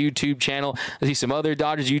 Dodgers YouTube channel. I see some other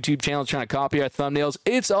Dodgers YouTube channels trying to copy our thumbnails.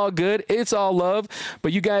 It's all good. It's all love.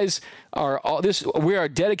 But you guys are all this. We are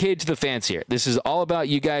dedicated to the fans here. This is all about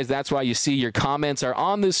you guys. That's why you see your comments are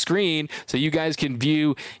on the screen, so you guys can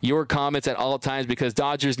view your comments at all times, because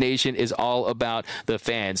Dodgers Nation is all about the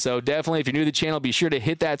fans. So definitely, if you're new to the channel, be sure to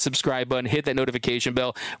hit that subscribe button, hit that notification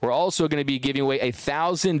bell. We're also going to be giving away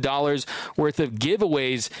 $1,000 worth of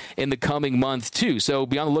giveaways in the coming month too. So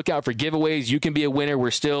be on the lookout for giveaways. You can be a winner.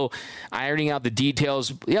 We're still ironing out the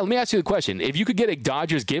details. Yeah, let me ask you the question. If you could get a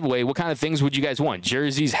Dodgers giveaway, what kind of things would you guys want?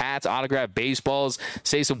 Jerseys, hats, autographed baseballs,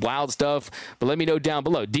 say some wild stuff, but let me know down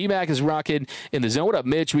below. D-Mac is rocking in the zone. What up,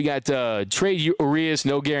 Mitch? We got Trey Urias,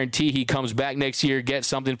 no guarantee he comes back next year. Get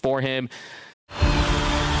something for him.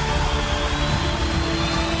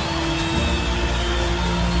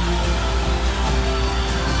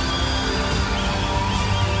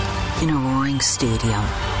 In a roaring stadium,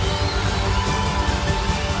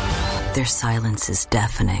 their silence is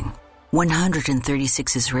deafening.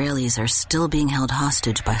 136 Israelis are still being held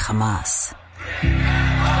hostage by Hamas.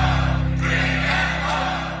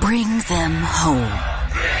 Bring them home.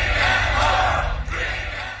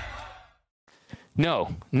 No.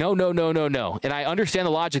 And I understand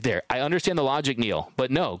the logic there. I understand the logic, Neil.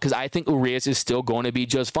 But no, because I think Urias is still going to be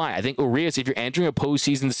just fine. I think Urias, if you're entering a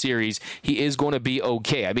postseason series, he is going to be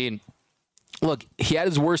okay. I mean, look, he had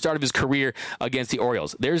his worst start of his career against the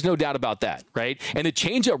Orioles. There's no doubt about that, right? And the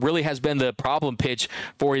changeup really has been the problem pitch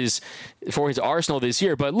for his arsenal this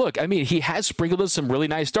year. But look, I mean, he has sprinkled us some really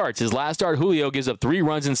nice starts. His last start, Julio, gives up 3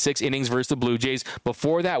 runs in 6 innings versus the Blue Jays.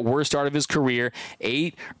 Before that, worst start of his career,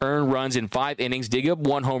 8 earned runs in 5 innings, dig up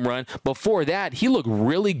 1 home run. Before that, he looked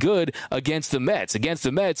really good against the Mets. Against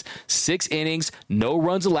the Mets, 6 innings, no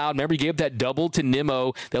runs allowed. Remember, he gave up that double to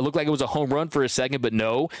Nimmo that looked like it was a home run for a second, but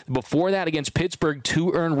no. Before that, against Pittsburgh,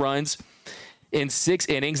 2 earned runs in 6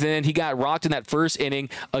 innings. And then he got rocked in that first inning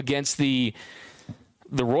against the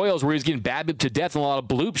Royals, where he was getting BABIP to death and a lot of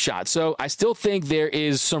bloop shots. So I still think there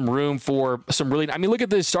is some room for some really. I mean, look at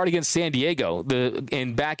the start against San Diego.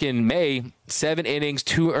 Back in May, 7 innings,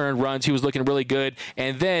 2 earned runs. He was looking really good,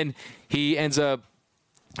 and then he ends up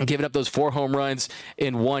giving up those 4 home runs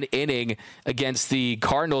in 1 inning against the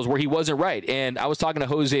Cardinals, where he wasn't right. And I was talking to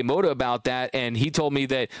Jose Mota about that, and he told me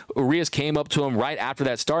that Urias came up to him right after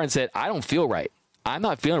that start and said, "I don't feel right. I'm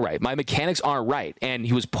not feeling right. My mechanics aren't right." And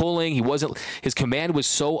he was pulling. His command was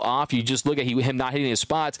so off. You just look at him not hitting his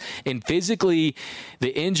spots. And physically,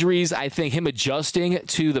 the injuries, I think him adjusting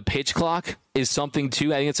to the pitch clock is something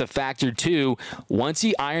too. I think it's a factor too. Once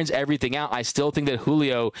he irons everything out, I still think that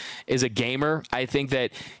Julio is a gamer. I think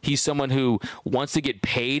that he's someone who wants to get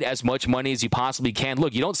paid as much money as he possibly can.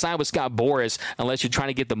 Look, you don't sign with Scott Boras unless you're trying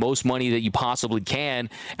to get the most money that you possibly can.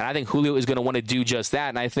 And I think Julio is going to want to do just that.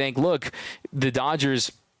 And I think, look, the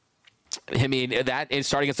Dodgers, I mean, that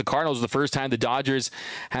starting against the Cardinals was the first time the Dodgers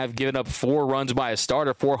have given up 4 runs by a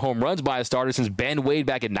starter, 4 home runs by a starter since Ben Wade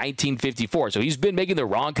back in 1954. So he's been making the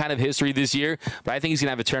wrong kind of history this year, but I think he's going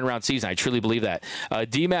to have a turnaround season. I truly believe that.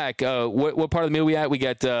 D-Mac, what part of the meal we at? We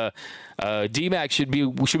got D-Mac, should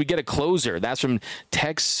we get a closer? That's from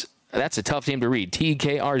Tex. That's a tough name to read.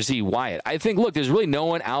 TKRZ Wyatt. I think, look, there's really no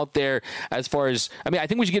one out there as far as, I mean, I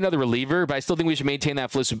think we should get another reliever, but I still think we should maintain that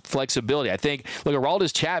flexibility. I think, look,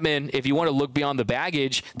 Aroldis Chapman, if you want to look beyond the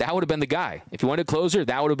baggage, that would have been the guy. If you wanted a closer,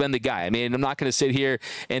 that would have been the guy. I mean, I'm not going to sit here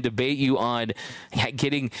and debate you on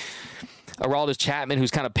getting Aroldis Chapman, who's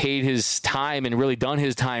kind of paid his time and really done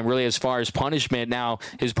his time really as far as punishment. Now,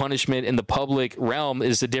 his punishment in the public realm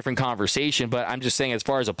is a different conversation, but I'm just saying as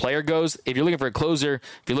far as a player goes, if you're looking for a closer,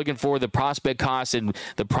 if you're looking for the prospect cost and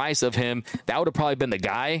the price of him, that would have probably been the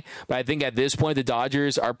guy. But I think at this point, the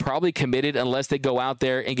Dodgers are probably committed unless they go out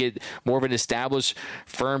there and get more of an established,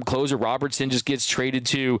 firm closer. Robertson just gets traded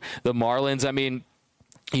to the Marlins. I mean,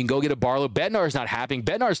 you can go get a Barlow. Bednar is not happening.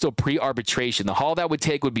 Bednar is still pre-arbitration. The haul that would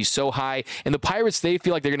take would be so high. And the Pirates, they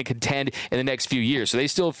feel like they're going to contend in the next few years. So they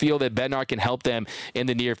still feel that Bednar can help them in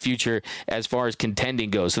the near future as far as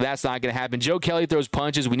contending goes. So that's not going to happen. Joe Kelly throws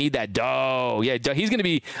punches. We need that dough. Yeah, he's going to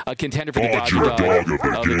be a contender for the Dodger dog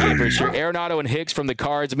of the game for sure. Arenado and Hicks from the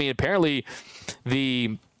Cards. I mean, apparently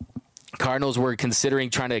the Cardinals were considering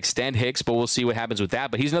trying to extend Hicks, but we'll see what happens with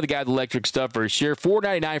that. But he's another guy with electric stuff for sure.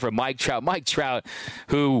 $4.99 for Mike Trout. Mike Trout,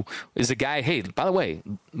 who is a guy, hey, by the way,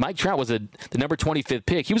 Mike Trout was the number 25th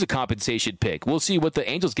pick. He was a compensation pick. We'll see what the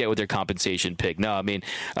Angels get with their compensation pick. No, I mean,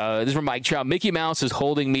 this is from Mike Trout. Mickey Mouse is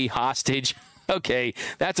holding me hostage. Okay,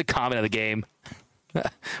 that's a comment of the game.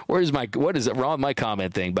 What is wrong with my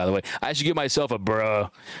comment thing, by the way? I should give myself a bruh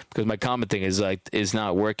because my comment thing is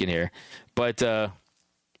not working here. But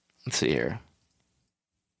let's see here.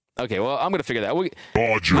 Okay, well, I'm going to figure that out.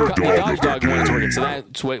 The Dodge Dog one is working, so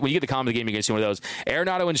that's when you get the comment of the game, you're going to see one of those.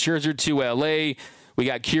 Arenado and Scherzer to L.A., we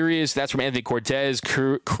got Curious. That's from Anthony Cortez.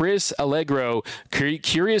 Chris Allegro.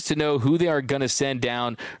 Curious to know who they are going to send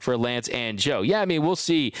down for Lance and Joe. Yeah, I mean, we'll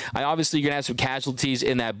see. Obviously, you're going to have some casualties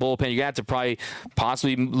in that bullpen. You're going to have to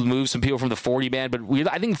possibly move some people from the 40-man. But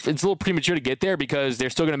I think it's a little premature to get there because they're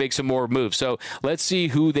still going to make some more moves. So let's see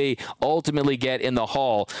who they ultimately get in the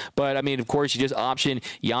haul. But, I mean, of course, you just option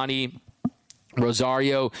Yanni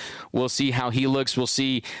Rosario. We'll see how he looks. We'll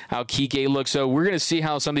see how Kike looks. So we're going to see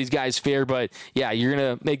how some of these guys fare. But, yeah, you're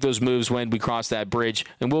going to make those moves when we cross that bridge,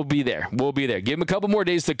 and we'll be there. We'll be there. Give them a couple more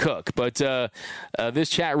days to cook. But this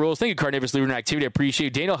chat rules. Thank you, Carnivorous Lunar Activity. I appreciate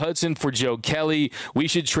it. Daniel Hudson for Joe Kelly. We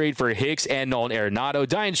should trade for Hicks and Nolan Arenado.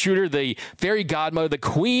 Diane Schroeder, the fairy godmother, the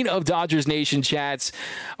queen of Dodgers Nation chats.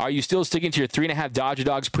 Are you still sticking to your 3.5 Dodger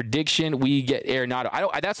Dogs prediction? We get Arenado.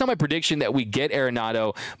 That's not my prediction that we get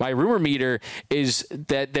Arenado. My rumor meter is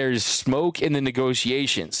that there's smoke in the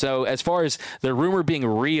negotiation. So as far as the rumor being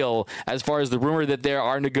real, as far as the rumor that there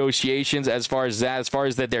are negotiations, as far as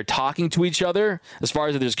that they're talking to each other, as far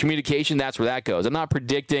as that there's communication, that's where that goes. I'm not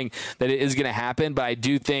predicting that it is going to happen, but I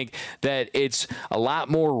do think that it's a lot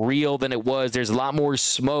more real than it was. There's a lot more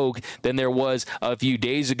smoke than there was a few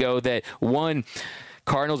days ago that one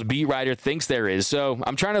Cardinals beat writer thinks there is. So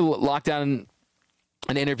I'm trying to lock down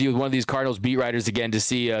an interview with one of these Cardinals beat writers again to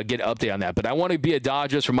see get an update on that. But I want to be a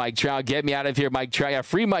Dodgers for Mike Trout. Get me out of here, Mike Trout. Yeah,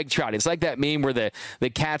 free Mike Trout. It's like that meme where the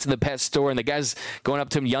cat's in the pet store and the guy's going up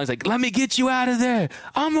to him yelling, like, let me get you out of there.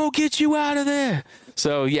 I'm going to get you out of there.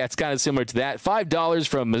 So, yeah, it's kind of similar to that. $5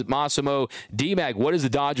 from Massimo. D-Mac, what is the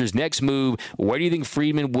Dodgers' next move? Where do you think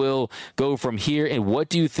Friedman will go from here? And what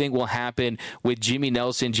do you think will happen with Jimmy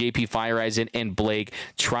Nelson, JP Feyereisen, and Blake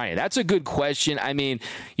Treinen? That's a good question. I mean,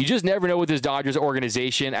 you just never know with this Dodgers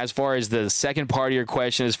organization as far as the second part of your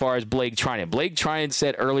question, as far as Blake Treinen. Blake Treinen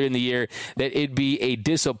said earlier in the year that it'd be a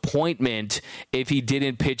disappointment if he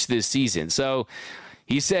didn't pitch this season. So,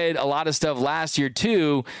 he said a lot of stuff last year,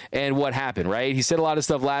 too, and what happened, right? He said a lot of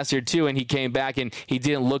stuff last year, too, and he came back and he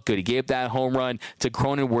didn't look good. He gave that home run to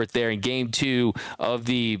Cronenworth there in Game 2 of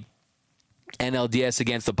the NLDS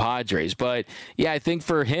against the Padres. But, yeah, I think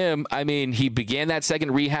for him, I mean, he began that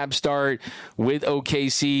second rehab start with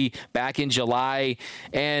OKC back in July,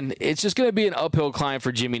 and it's just going to be an uphill climb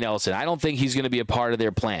for Jimmy Nelson. I don't think he's going to be a part of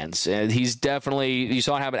their plans. And he's definitely, you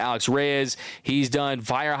saw it happen to Alex Reyes. He's done.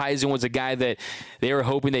 Feyereisen was a guy that they were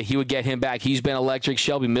hoping that he would get him back. He's been electric.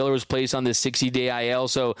 Shelby Miller was placed on this 60-day IL.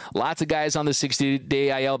 So lots of guys on the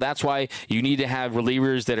 60-day IL. That's why you need to have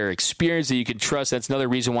relievers that are experienced, that you can trust. That's another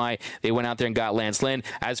reason why they went out there and got Lance Lynn.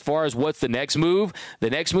 As far as what's the next move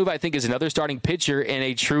I think is another starting pitcher and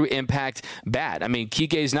a true impact bat. I mean,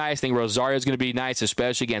 Kike's nice. I think Rosario's going to be nice,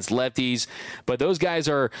 especially against lefties. But those guys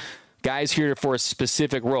are guys here for a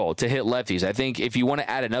specific role to hit lefties. I think if you want to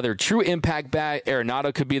add another true impact bat,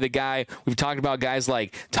 Arenado could be the guy. We've talked about guys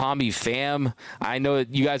like Tommy Pham. I know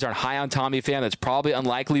that you guys aren't high on Tommy Pham. That's probably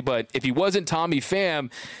unlikely, but if he wasn't Tommy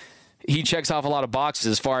Pham, he checks off a lot of boxes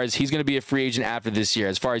as far as he's going to be a free agent after this year,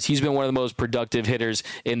 as far as he's been one of the most productive hitters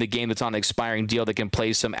in the game that's on an expiring deal that can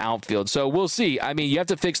play some outfield. So we'll see. I mean, you have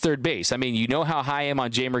to fix third base. I mean, you know how high I am on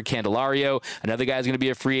Jamer Candelario. Another guy's going to be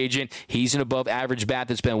a free agent. He's an above average bat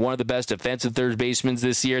that's been one of the best defensive third basemen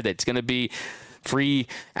this year that's going to be free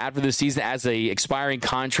after the season as a expiring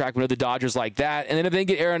contract with the Dodgers like that. And then if they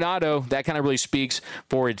get Arenado, that kind of really speaks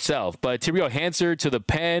for itself. But Tibio Hanser to the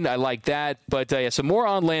pen, I like that. But some more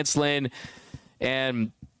on Lance Lynn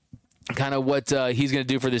and kind of what he's going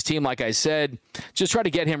to do for this team. Like I said, just try to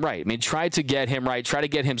get him right. I mean, try to get him right. Try to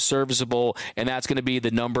get him serviceable, and that's going to be the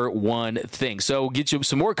number one thing. So get you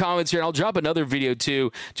some more comments here, and I'll drop another video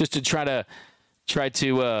too, just to try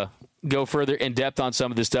to go further in depth on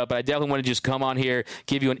some of this stuff, but I definitely want to just come on here,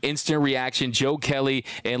 give you an instant reaction. Joe Kelly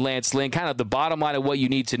and Lance Lynn, kind of the bottom line of what you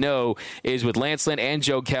need to know is with Lance Lynn and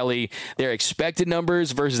Joe Kelly, their expected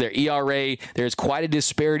numbers versus their ERA, there's quite a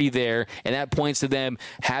disparity there, and that points to them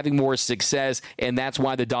having more success, and that's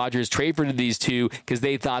why the Dodgers trade for these two, because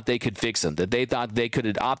they thought they could fix them, that they thought they could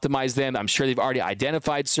optimize them. I'm sure they've already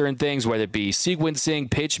identified certain things, whether it be sequencing,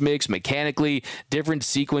 pitch mix, mechanically, different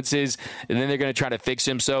sequences, and then they're going to try to fix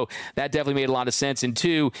them. So that definitely made a lot of sense. And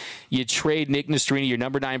two, you trade Nick Nastrini, your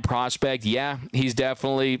number 9 prospect. Yeah, he's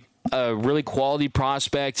definitely a really quality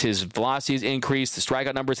prospect. His velocity has increased. The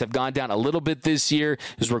strikeout numbers have gone down a little bit this year.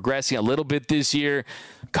 He's regressing a little bit this year.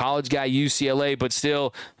 college guy, UCLA, but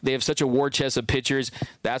still they have such a war chest of pitchers.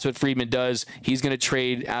 That's what Friedman does. He's going to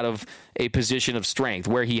trade out of a position of strength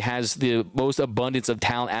where he has the most abundance of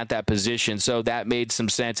talent at that position. So that made some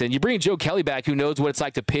sense. And you bring Joe Kelly back, who knows what it's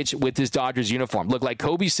like to pitch with this Dodgers uniform. Look, like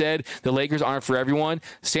Kobe said, the Lakers aren't for everyone.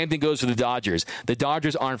 Same thing goes for the Dodgers. The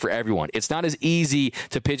Dodgers aren't for everyone. It's not as easy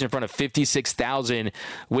to pitch in front of 56,000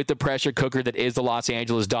 with the pressure cooker that is the Los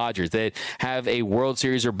Angeles Dodgers that have a World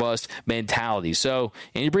Series or bust mentality. So,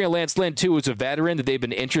 and you bring a Lance Lynn, too, who's a veteran that they've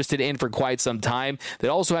been interested in for quite some time, that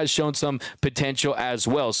also has shown some potential as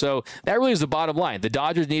well. So that really is the bottom line. The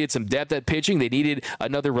Dodgers needed some depth at pitching. They needed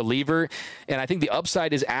another reliever, and I think the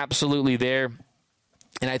upside is absolutely there.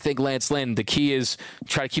 And I think Lance Lynn, the key is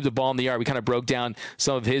try to keep the ball in the yard. We kind of broke down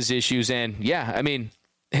some of his issues, and yeah, I mean,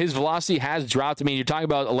 his velocity has dropped. I mean, you're talking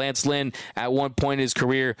about a Lance Lynn at one point in his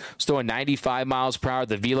career throwing 95 miles per hour.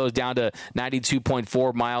 The velo's down to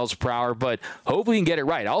 92.4 miles per hour, but hopefully he can get it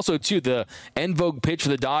right. Also, too, the en vogue pitch for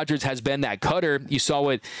the Dodgers has been that cutter. You saw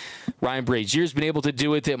what Ryan Brazier's been able to do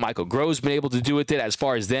with it. Michael Grove's been able to do with it as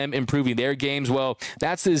far as them improving their games. Well,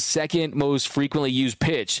 that's his second most frequently used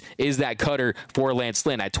pitch is that cutter for Lance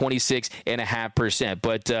Lynn at 26.5%.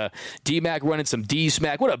 But D-Mac running some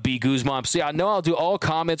D-Smack. What up, B. Guzman? So, yeah, I know I'll do all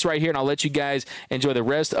comments right here, and I'll let you guys enjoy the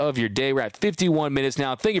rest of your day. We're at 51 minutes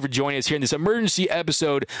now. Thank you for joining us here in this emergency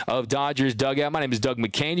episode of Dodgers Dugout. My name is Doug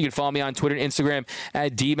McKain. You can follow me on Twitter and Instagram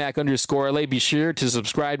at DMac_LA. Be sure to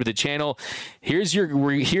subscribe to the channel. Here is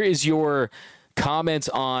your comments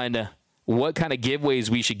on what kind of giveaways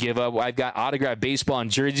we should give up. I've got autographed baseball and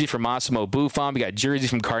jersey from Massimo Buffon. We got jerseys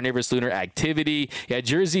from Carnivorous Lunar Activity. Yeah,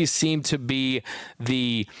 jerseys seem to be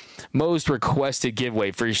the most requested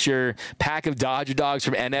giveaway for sure. Pack of Dodger dogs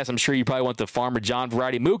from NS. I'm sure you probably want the Farmer John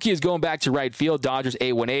variety. Mookie is going back to right field. Dodgers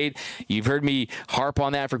 818. You've heard me harp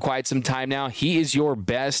on that for quite some time now. He is your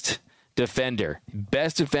best defender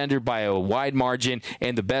by a wide margin,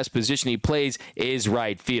 and the best position he plays is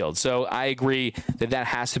right field. So I agree that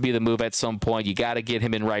has to be the move at some point. You got to get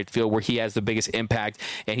him in right field where he has the biggest impact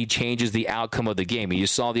and he changes the outcome of the game. And you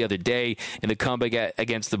saw the other day in the comeback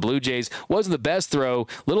against the Blue Jays, wasn't the best throw,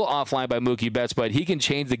 little offline by Mookie Betts, but he can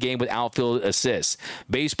change the game with outfield assists.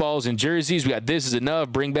 Baseballs and jerseys, we got This Is Enough,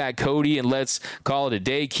 bring back Cody, and let's call it a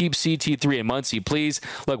day. Keep CT3 and Muncie, please.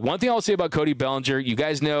 Look, one thing I'll say about Cody Bellinger, you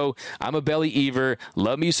guys know I'm a Belly Ever.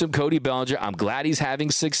 Love me some Cody Bellinger. I'm glad he's having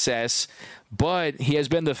success, but he has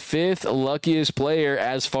been the fifth luckiest player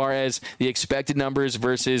as far as the expected numbers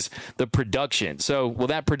versus the production. So will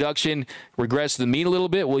that production regress to the mean a little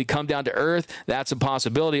bit? Will he come down to earth? That's a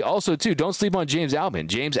possibility. Also, too, don't sleep on James Outman.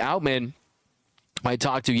 James Outman, I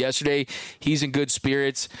talked to yesterday. He's in good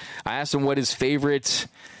spirits. I asked him what his favorite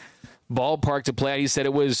ballpark to play at. He said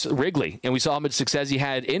it was Wrigley, and we saw how much success he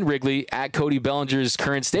had in Wrigley at Cody Bellinger's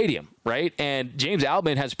current stadium, right? And James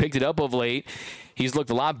Outman has picked it up of late. He's looked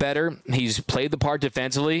a lot better. He's played the part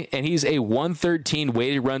defensively, and he's a 113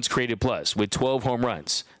 weighted runs created plus with 12 home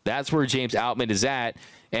runs. That's where James Outman is at,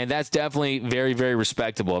 and that's definitely very, very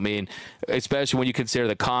respectable. I mean, especially when you consider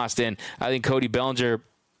the cost, and I think Cody Bellinger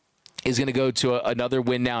is going to go to another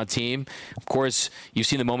win-now team. Of course, you've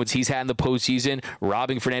seen the moments he's had in the postseason,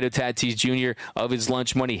 robbing Fernando Tatis Jr. of his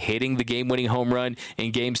lunch money, hitting the game-winning home run in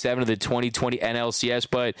Game 7 of the 2020 NLCS.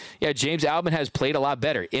 But, yeah, James Outman has played a lot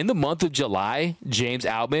better. In the month of July, James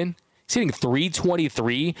Outman, he's hitting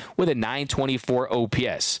 .323 with a .924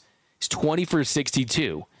 OPS. He's 20 for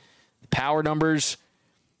 62. Power numbers,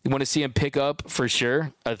 you want to see him pick up for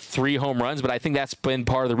sure 3 home runs, but I think that's been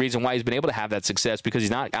part of the reason why he's been able to have that success, because he's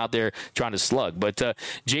not out there trying to slug. But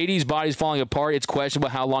JD's body's falling apart. It's questionable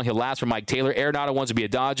how long he'll last for Mike Taylor. Arenado wants to be a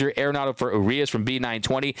Dodger. Arenado for Urias from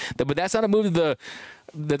B920. But that's not a move that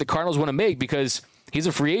the Cardinals want to make, because he's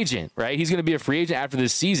a free agent, right? He's going to be a free agent after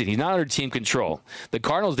this season. He's not under team control. The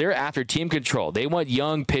Cardinals, they're after team control. They want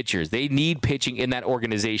young pitchers. They need pitching in that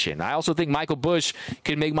organization. I also think Michael Busch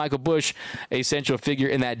can make Michael Busch a central figure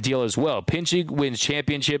in that deal as well. Pinching wins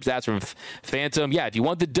championships. That's from Phantom. Yeah, if you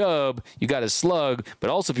want the dub, you got to slug. But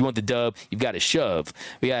also if you want the dub, you've got to shove.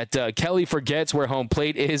 We got Kelly forgets where home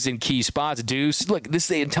plate is in key spots. Deuce. Look, this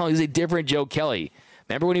is a different Joe Kelly.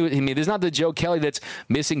 Remember when this is not the Joe Kelly that's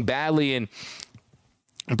missing badly and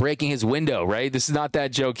breaking his window, right? This is not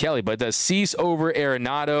that Joe Kelly, but the Cease over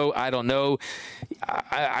Arenado, I don't know.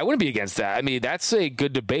 I wouldn't be against that. I mean, that's a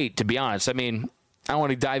good debate, to be honest. I mean, I don't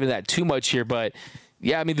want to dive into that too much here, but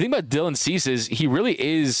yeah, I mean, the thing about Dylan Cease is he really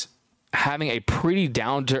is having a pretty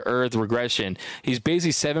down-to-earth regression. He's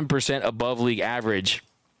basically 7% above league average,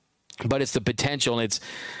 but it's the potential, and it's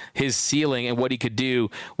his ceiling and what he could do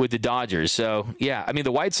with the Dodgers. So, yeah, I mean,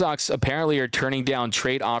 the White Sox apparently are turning down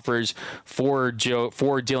trade offers for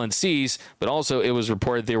Dylan Cease, but also it was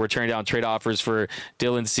reported they were turning down trade offers for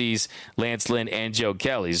Dylan Cease, Lance Lynn, and Joe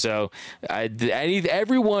Kelly. So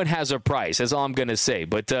everyone has a price. That's all I'm going to say.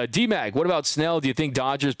 But D-Mac, what about Snell? Do you think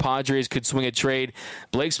Dodgers, Padres could swing a trade?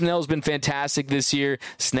 Blake Snell's been fantastic this year.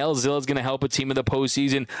 Snellzilla is going to help a team in the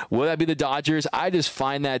postseason. Will that be the Dodgers? I just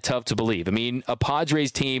find that tough to believe. I mean, a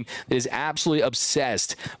Padres team that is absolutely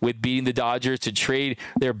obsessed with beating the Dodgers to trade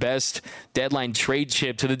their best deadline trade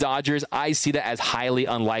chip to the Dodgers, I see that as highly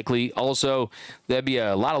unlikely. Also, there'd be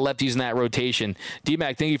a lot of lefties in that rotation.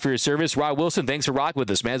 D-Mac, thank you for your service. Rod Wilson, thanks for rocking with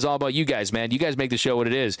us, man. It's all about you guys, man. You guys make the show what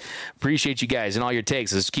it is. Appreciate you guys and all your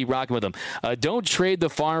takes. Let's keep rocking with them. Don't trade the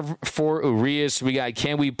farm for Urias. We got,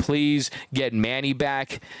 can we please get Manny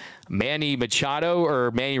back? Manny Machado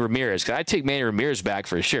or Manny Ramirez? Because I take Manny Ramirez back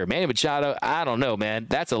for sure. Manny Machado, I don't know, man.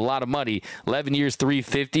 That's a lot of money. 11 years,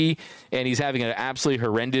 $350, and he's having an absolutely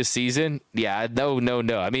horrendous season. Yeah, no.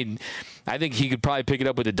 I mean, I think he could probably pick it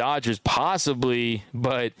up with the Dodgers, possibly.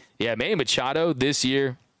 But, yeah, Manny Machado this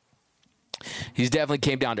year, he's definitely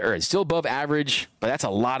came down to earth. Still above average, but that's a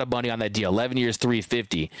lot of money on that deal. 11 years,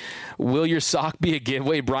 $350. Will your sock be a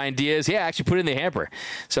giveaway, Brian Diaz? Yeah, actually put it in the hamper.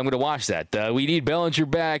 So I'm going to watch that. We need Bellinger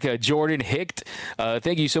back. Jordan Hicked.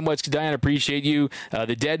 Thank you so much, Diane. Appreciate you.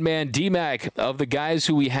 The Dead Man, D-Mac, of the guys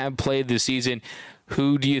who we have played this season,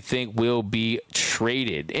 who do you think will be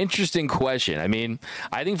traded? Interesting question. I mean,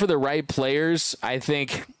 I think for the right players, I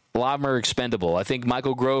think a lot of them are expendable. I think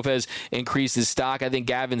Michael Grove has increased his stock. I think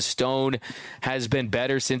Gavin Stone has been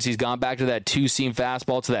better since he's gone back to that two-seam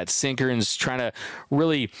fastball, to that sinker, and is trying to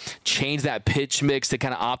really change that pitch mix to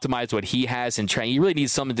kind of optimize what he has. And you really need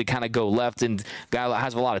something to kind of go left, and guy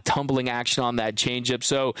has a lot of tumbling action on that changeup.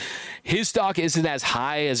 So his stock isn't as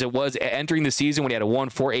high as it was entering the season when he had a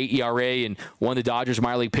 1.48 ERA and won the Dodgers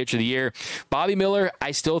minor league pitcher of the year. Bobby Miller,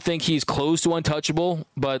 I still think he's close to untouchable,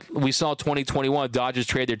 but we saw 2021 Dodgers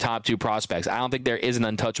trade their top two prospects. I don't think there is an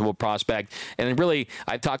untouchable prospect. And really,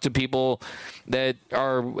 I've talked to people that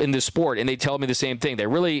are in the sport, and they tell me the same thing.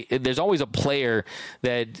 There's always a player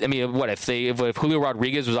that, I mean, if Julio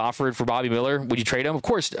Rodriguez was offered for Bobby Miller, would you trade him? Of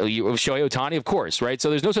course. Shohei Ohtani, of course, right? So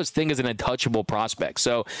there's no such thing as an untouchable prospect.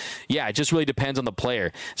 So, yeah, it just really depends on the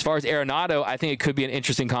player. As far as Arenado, I think it could be an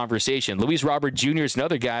interesting conversation. Luis Robert Jr. is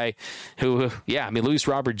another guy who, Luis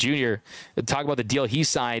Robert Jr., talk about the deal he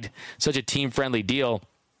signed, such a team-friendly deal.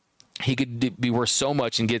 He could be worth so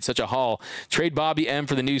much and get such a haul. Trade Bobby M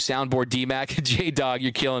for the new soundboard, D-Mac. J-Dog,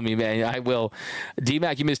 you're killing me, man. I will.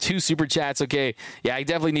 D-Mac, you missed 2 super chats. Okay. Yeah, I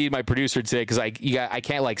definitely need my producer today because I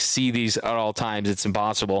can't see these at all times. It's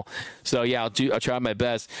impossible. So, yeah, I'll try my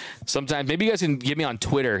best. Sometimes, maybe you guys can get me on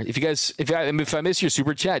Twitter. If I miss your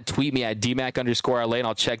super chat, tweet me at DMac_LA, and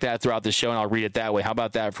I'll check that throughout the show, and I'll read it that way. How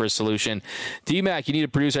about that for a solution? D-Mac, you need a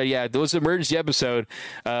producer. Yeah, that was an emergency episode.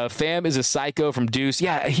 Fam is a psycho from Deuce.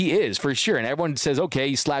 Yeah, he is. For sure. And everyone says, okay,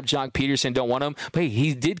 he slapped Jock Peterson, don't want him. But hey,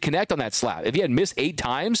 he did connect on that slap. If he had missed 8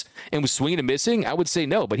 times and was swinging and missing, I would say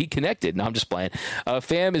no, but he connected. No, I'm just playing.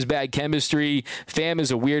 Fam is bad chemistry. Fam is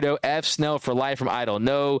a weirdo. F Snell for life from I don't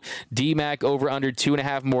know. D-Mac over under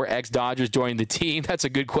 2.5 more ex-Dodgers joining the team. That's a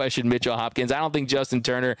good question, Mitchell Hopkins. I don't think Justin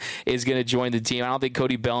Turner is going to join the team. I don't think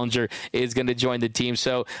Cody Bellinger is going to join the team.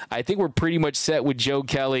 So I think we're pretty much set with Joe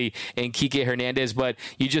Kelly and Kike Hernandez, but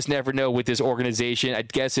you just never know with this organization. I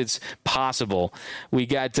guess it's possible. We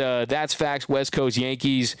got That's Facts, West Coast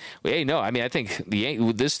Yankees. Hey, no, I mean, I think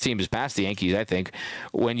this team is past the Yankees, I think,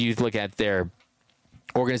 when you look at their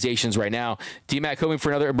organizations right now. D-Mac hoping for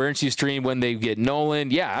another emergency stream when they get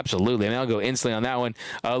Nolan. Yeah, absolutely. I mean, I'll go instantly on that one.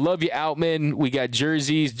 Love you, Outman. We got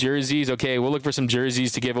jerseys. Okay, we'll look for some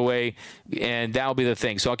jerseys to give away, and that'll be the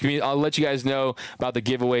thing. So I'll let you guys know about the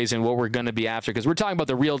giveaways and what we're going to be after, because we're talking about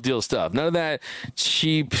the real deal stuff. None of that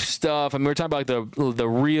cheap stuff. I mean, we're talking about the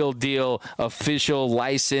real deal, official,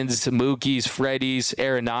 licensed Mookies, Freddies,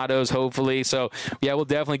 Arenados, hopefully. So, yeah, we'll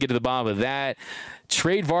definitely get to the bottom of that.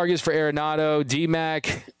 Trade Vargas for Arenado.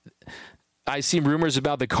 D-Mac, I see rumors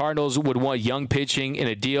about the Cardinals would want young pitching in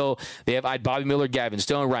a deal. They have eyed Bobby Miller, Gavin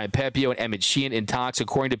Stone, Ryan Pepio, and Emmett Sheehan in talks,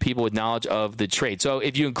 according to people with knowledge of the trade. So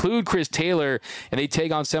if you include Chris Taylor and they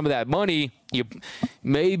take on some of that money,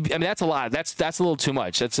 that's a lot. That's a little too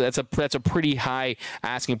much. That's a pretty high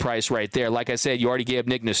asking price right there. Like I said, you already gave up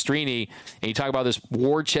Nick Nastrini, and you talk about this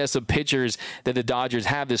war chest of pitchers that the Dodgers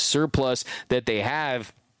have, this surplus that they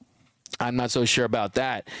have. I'm not so sure about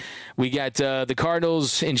that. We got the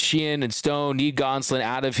Cardinals and Sheehan and Stone need Gonsolin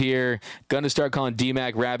out of here. Gonna start calling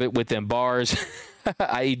D-Mac Rabbit with them bars.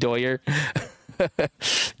 I.e. Doyer.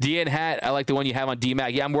 DN hat, I like the one you have on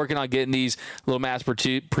DMAC. Yeah, I'm working on getting these little mass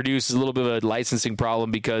produced. A little bit of a licensing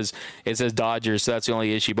problem because it says Dodgers, so that's the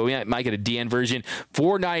only issue. But we might get a DN version.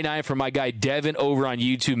 $4.99 from my guy Devin over on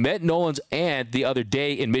YouTube. Met Nolan's aunt the other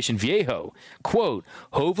day in Mission Viejo. Quote,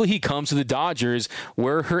 hopefully he comes to the Dodgers,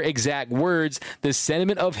 were her exact words. The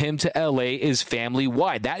sentiment of him to LA is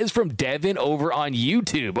family-wide. That is from Devin over on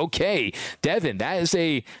YouTube. Okay, Devin, that is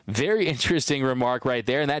a very interesting remark right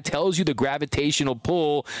there, and that tells you the gravitational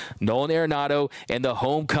pull, Nolan Arenado and the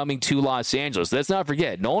homecoming to Los Angeles. Let's not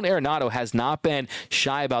forget, Nolan Arenado has not been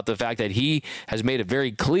shy about the fact that he has made it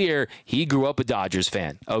very clear he grew up a Dodgers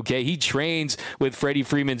fan. Okay, he trains with Freddie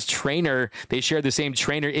Freeman's trainer. They share the same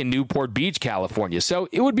trainer in Newport Beach, California. So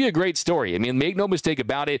it would be a great story. I mean, make no mistake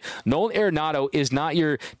about it, Nolan Arenado is not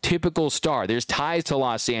your typical star. There's ties to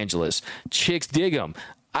Los Angeles. Chicks dig him.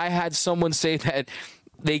 I had someone say that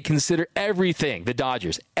they consider everything, the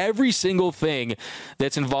Dodgers, every single thing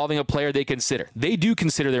that's involving a player they consider. They do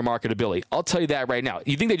consider their marketability. I'll tell you that right now.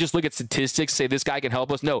 You think they just look at statistics, say this guy can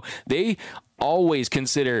help us? No, they always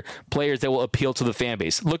consider players that will appeal to the fan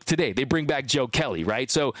base. Look, today, they bring back Joe Kelly,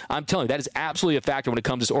 right? So I'm telling you, that is absolutely a factor when it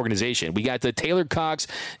comes to this organization. We got the Taylor Cox,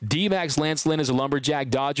 D-Max, Lance Lynn as a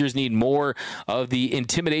lumberjack. Dodgers need more of the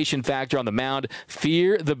intimidation factor on the mound.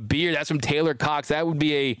 Fear the beer. That's from Taylor Cox.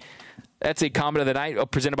 That's a comment of the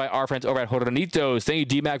night presented by our friends over at Joranitos. Thank you,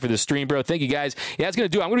 D-Mac, for the stream, bro. Thank you, guys. Yeah, that's going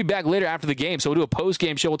to do it. I'm going to be back later after the game, so we'll do a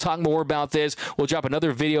post-game show. We'll talk more about this. We'll drop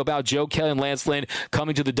another video about Joe Kelly and Lance Lynn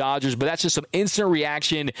coming to the Dodgers, but that's just some instant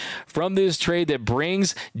reaction from this trade that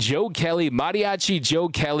brings Joe Kelly, Mariachi Joe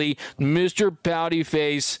Kelly, Mr. Pouty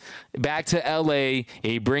Face, back to L.A.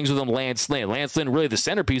 He brings with him Lance Lynn. Lance Lynn, really the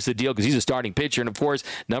centerpiece of the deal because he's a starting pitcher, and, of course,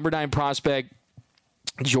 number 9 prospect,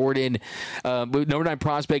 number 9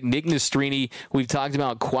 prospect, Nick Nastrini. We've talked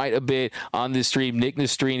about quite a bit on this stream, Nick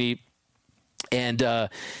Nastrini, and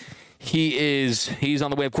he's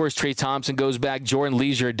on the way. Of course, Trayce Thompson goes back. Jordan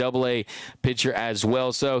Leasure, a Double-A pitcher as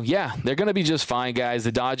well. So, yeah, they're going to be just fine, guys.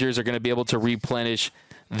 The Dodgers are going to be able to replenish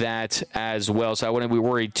that as well. So I wouldn't be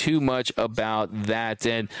worried too much about that.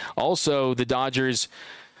 And also, the Dodgers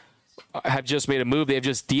have just made a move. They have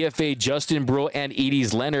just DFA'd Justin Brill and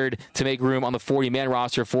Edie's Leonard to make room on the 40-man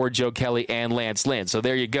roster for Joe Kelly and Lance Lynn. So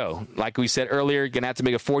there you go. Like we said earlier, you're going to have to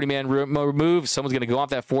make a 40-man move. Someone's going to go off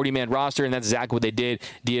that 40-man roster, and that's exactly what they did,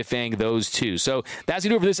 DFAing those two. So that's going to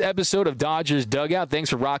do it for this episode of Dodgers Dugout. Thanks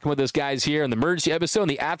for rocking with us, guys, here on the emergency episode in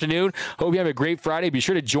the afternoon. Hope you have a great Friday. Be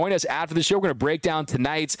sure to join us after the show. We're going to break down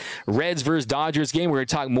tonight's Reds versus Dodgers game. We're going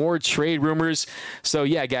to talk more trade rumors. So,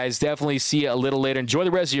 yeah, guys, definitely see you a little later. Enjoy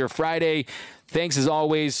the rest of your Friday. Thanks as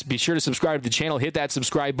always. Be sure to subscribe to the channel. Hit that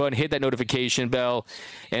subscribe button. Hit that notification bell.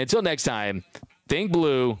 And until next time, think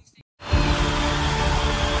blue.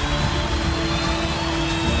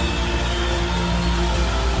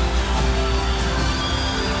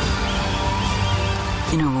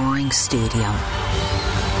 In a roaring stadium,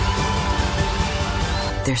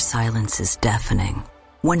 their silence is deafening.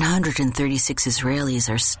 136 Israelis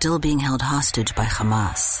are still being held hostage by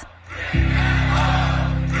Hamas.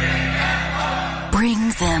 Bring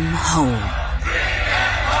them home.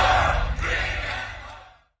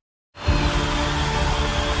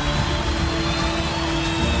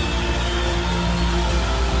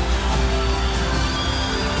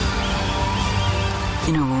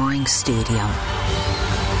 In a roaring stadium,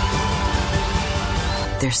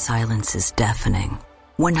 their silence is deafening.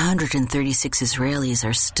 136 Israelis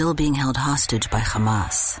are still being held hostage by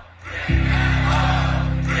Hamas.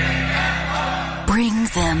 Bring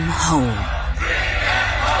them home.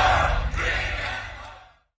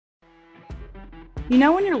 You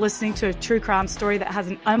know when you're listening to a true crime story that has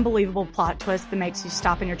an unbelievable plot twist that makes you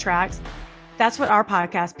stop in your tracks? That's what our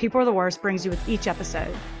podcast, People Are the Worst, brings you with each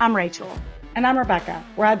episode. I'm Rachel. And I'm Rebecca.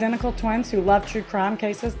 We're identical twins who love true crime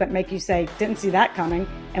cases that make you say, didn't see that coming,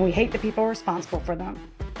 and we hate the people responsible for them.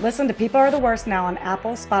 Listen to People Are the Worst now on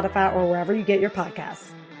Apple, Spotify, or wherever you get your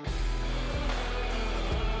podcasts.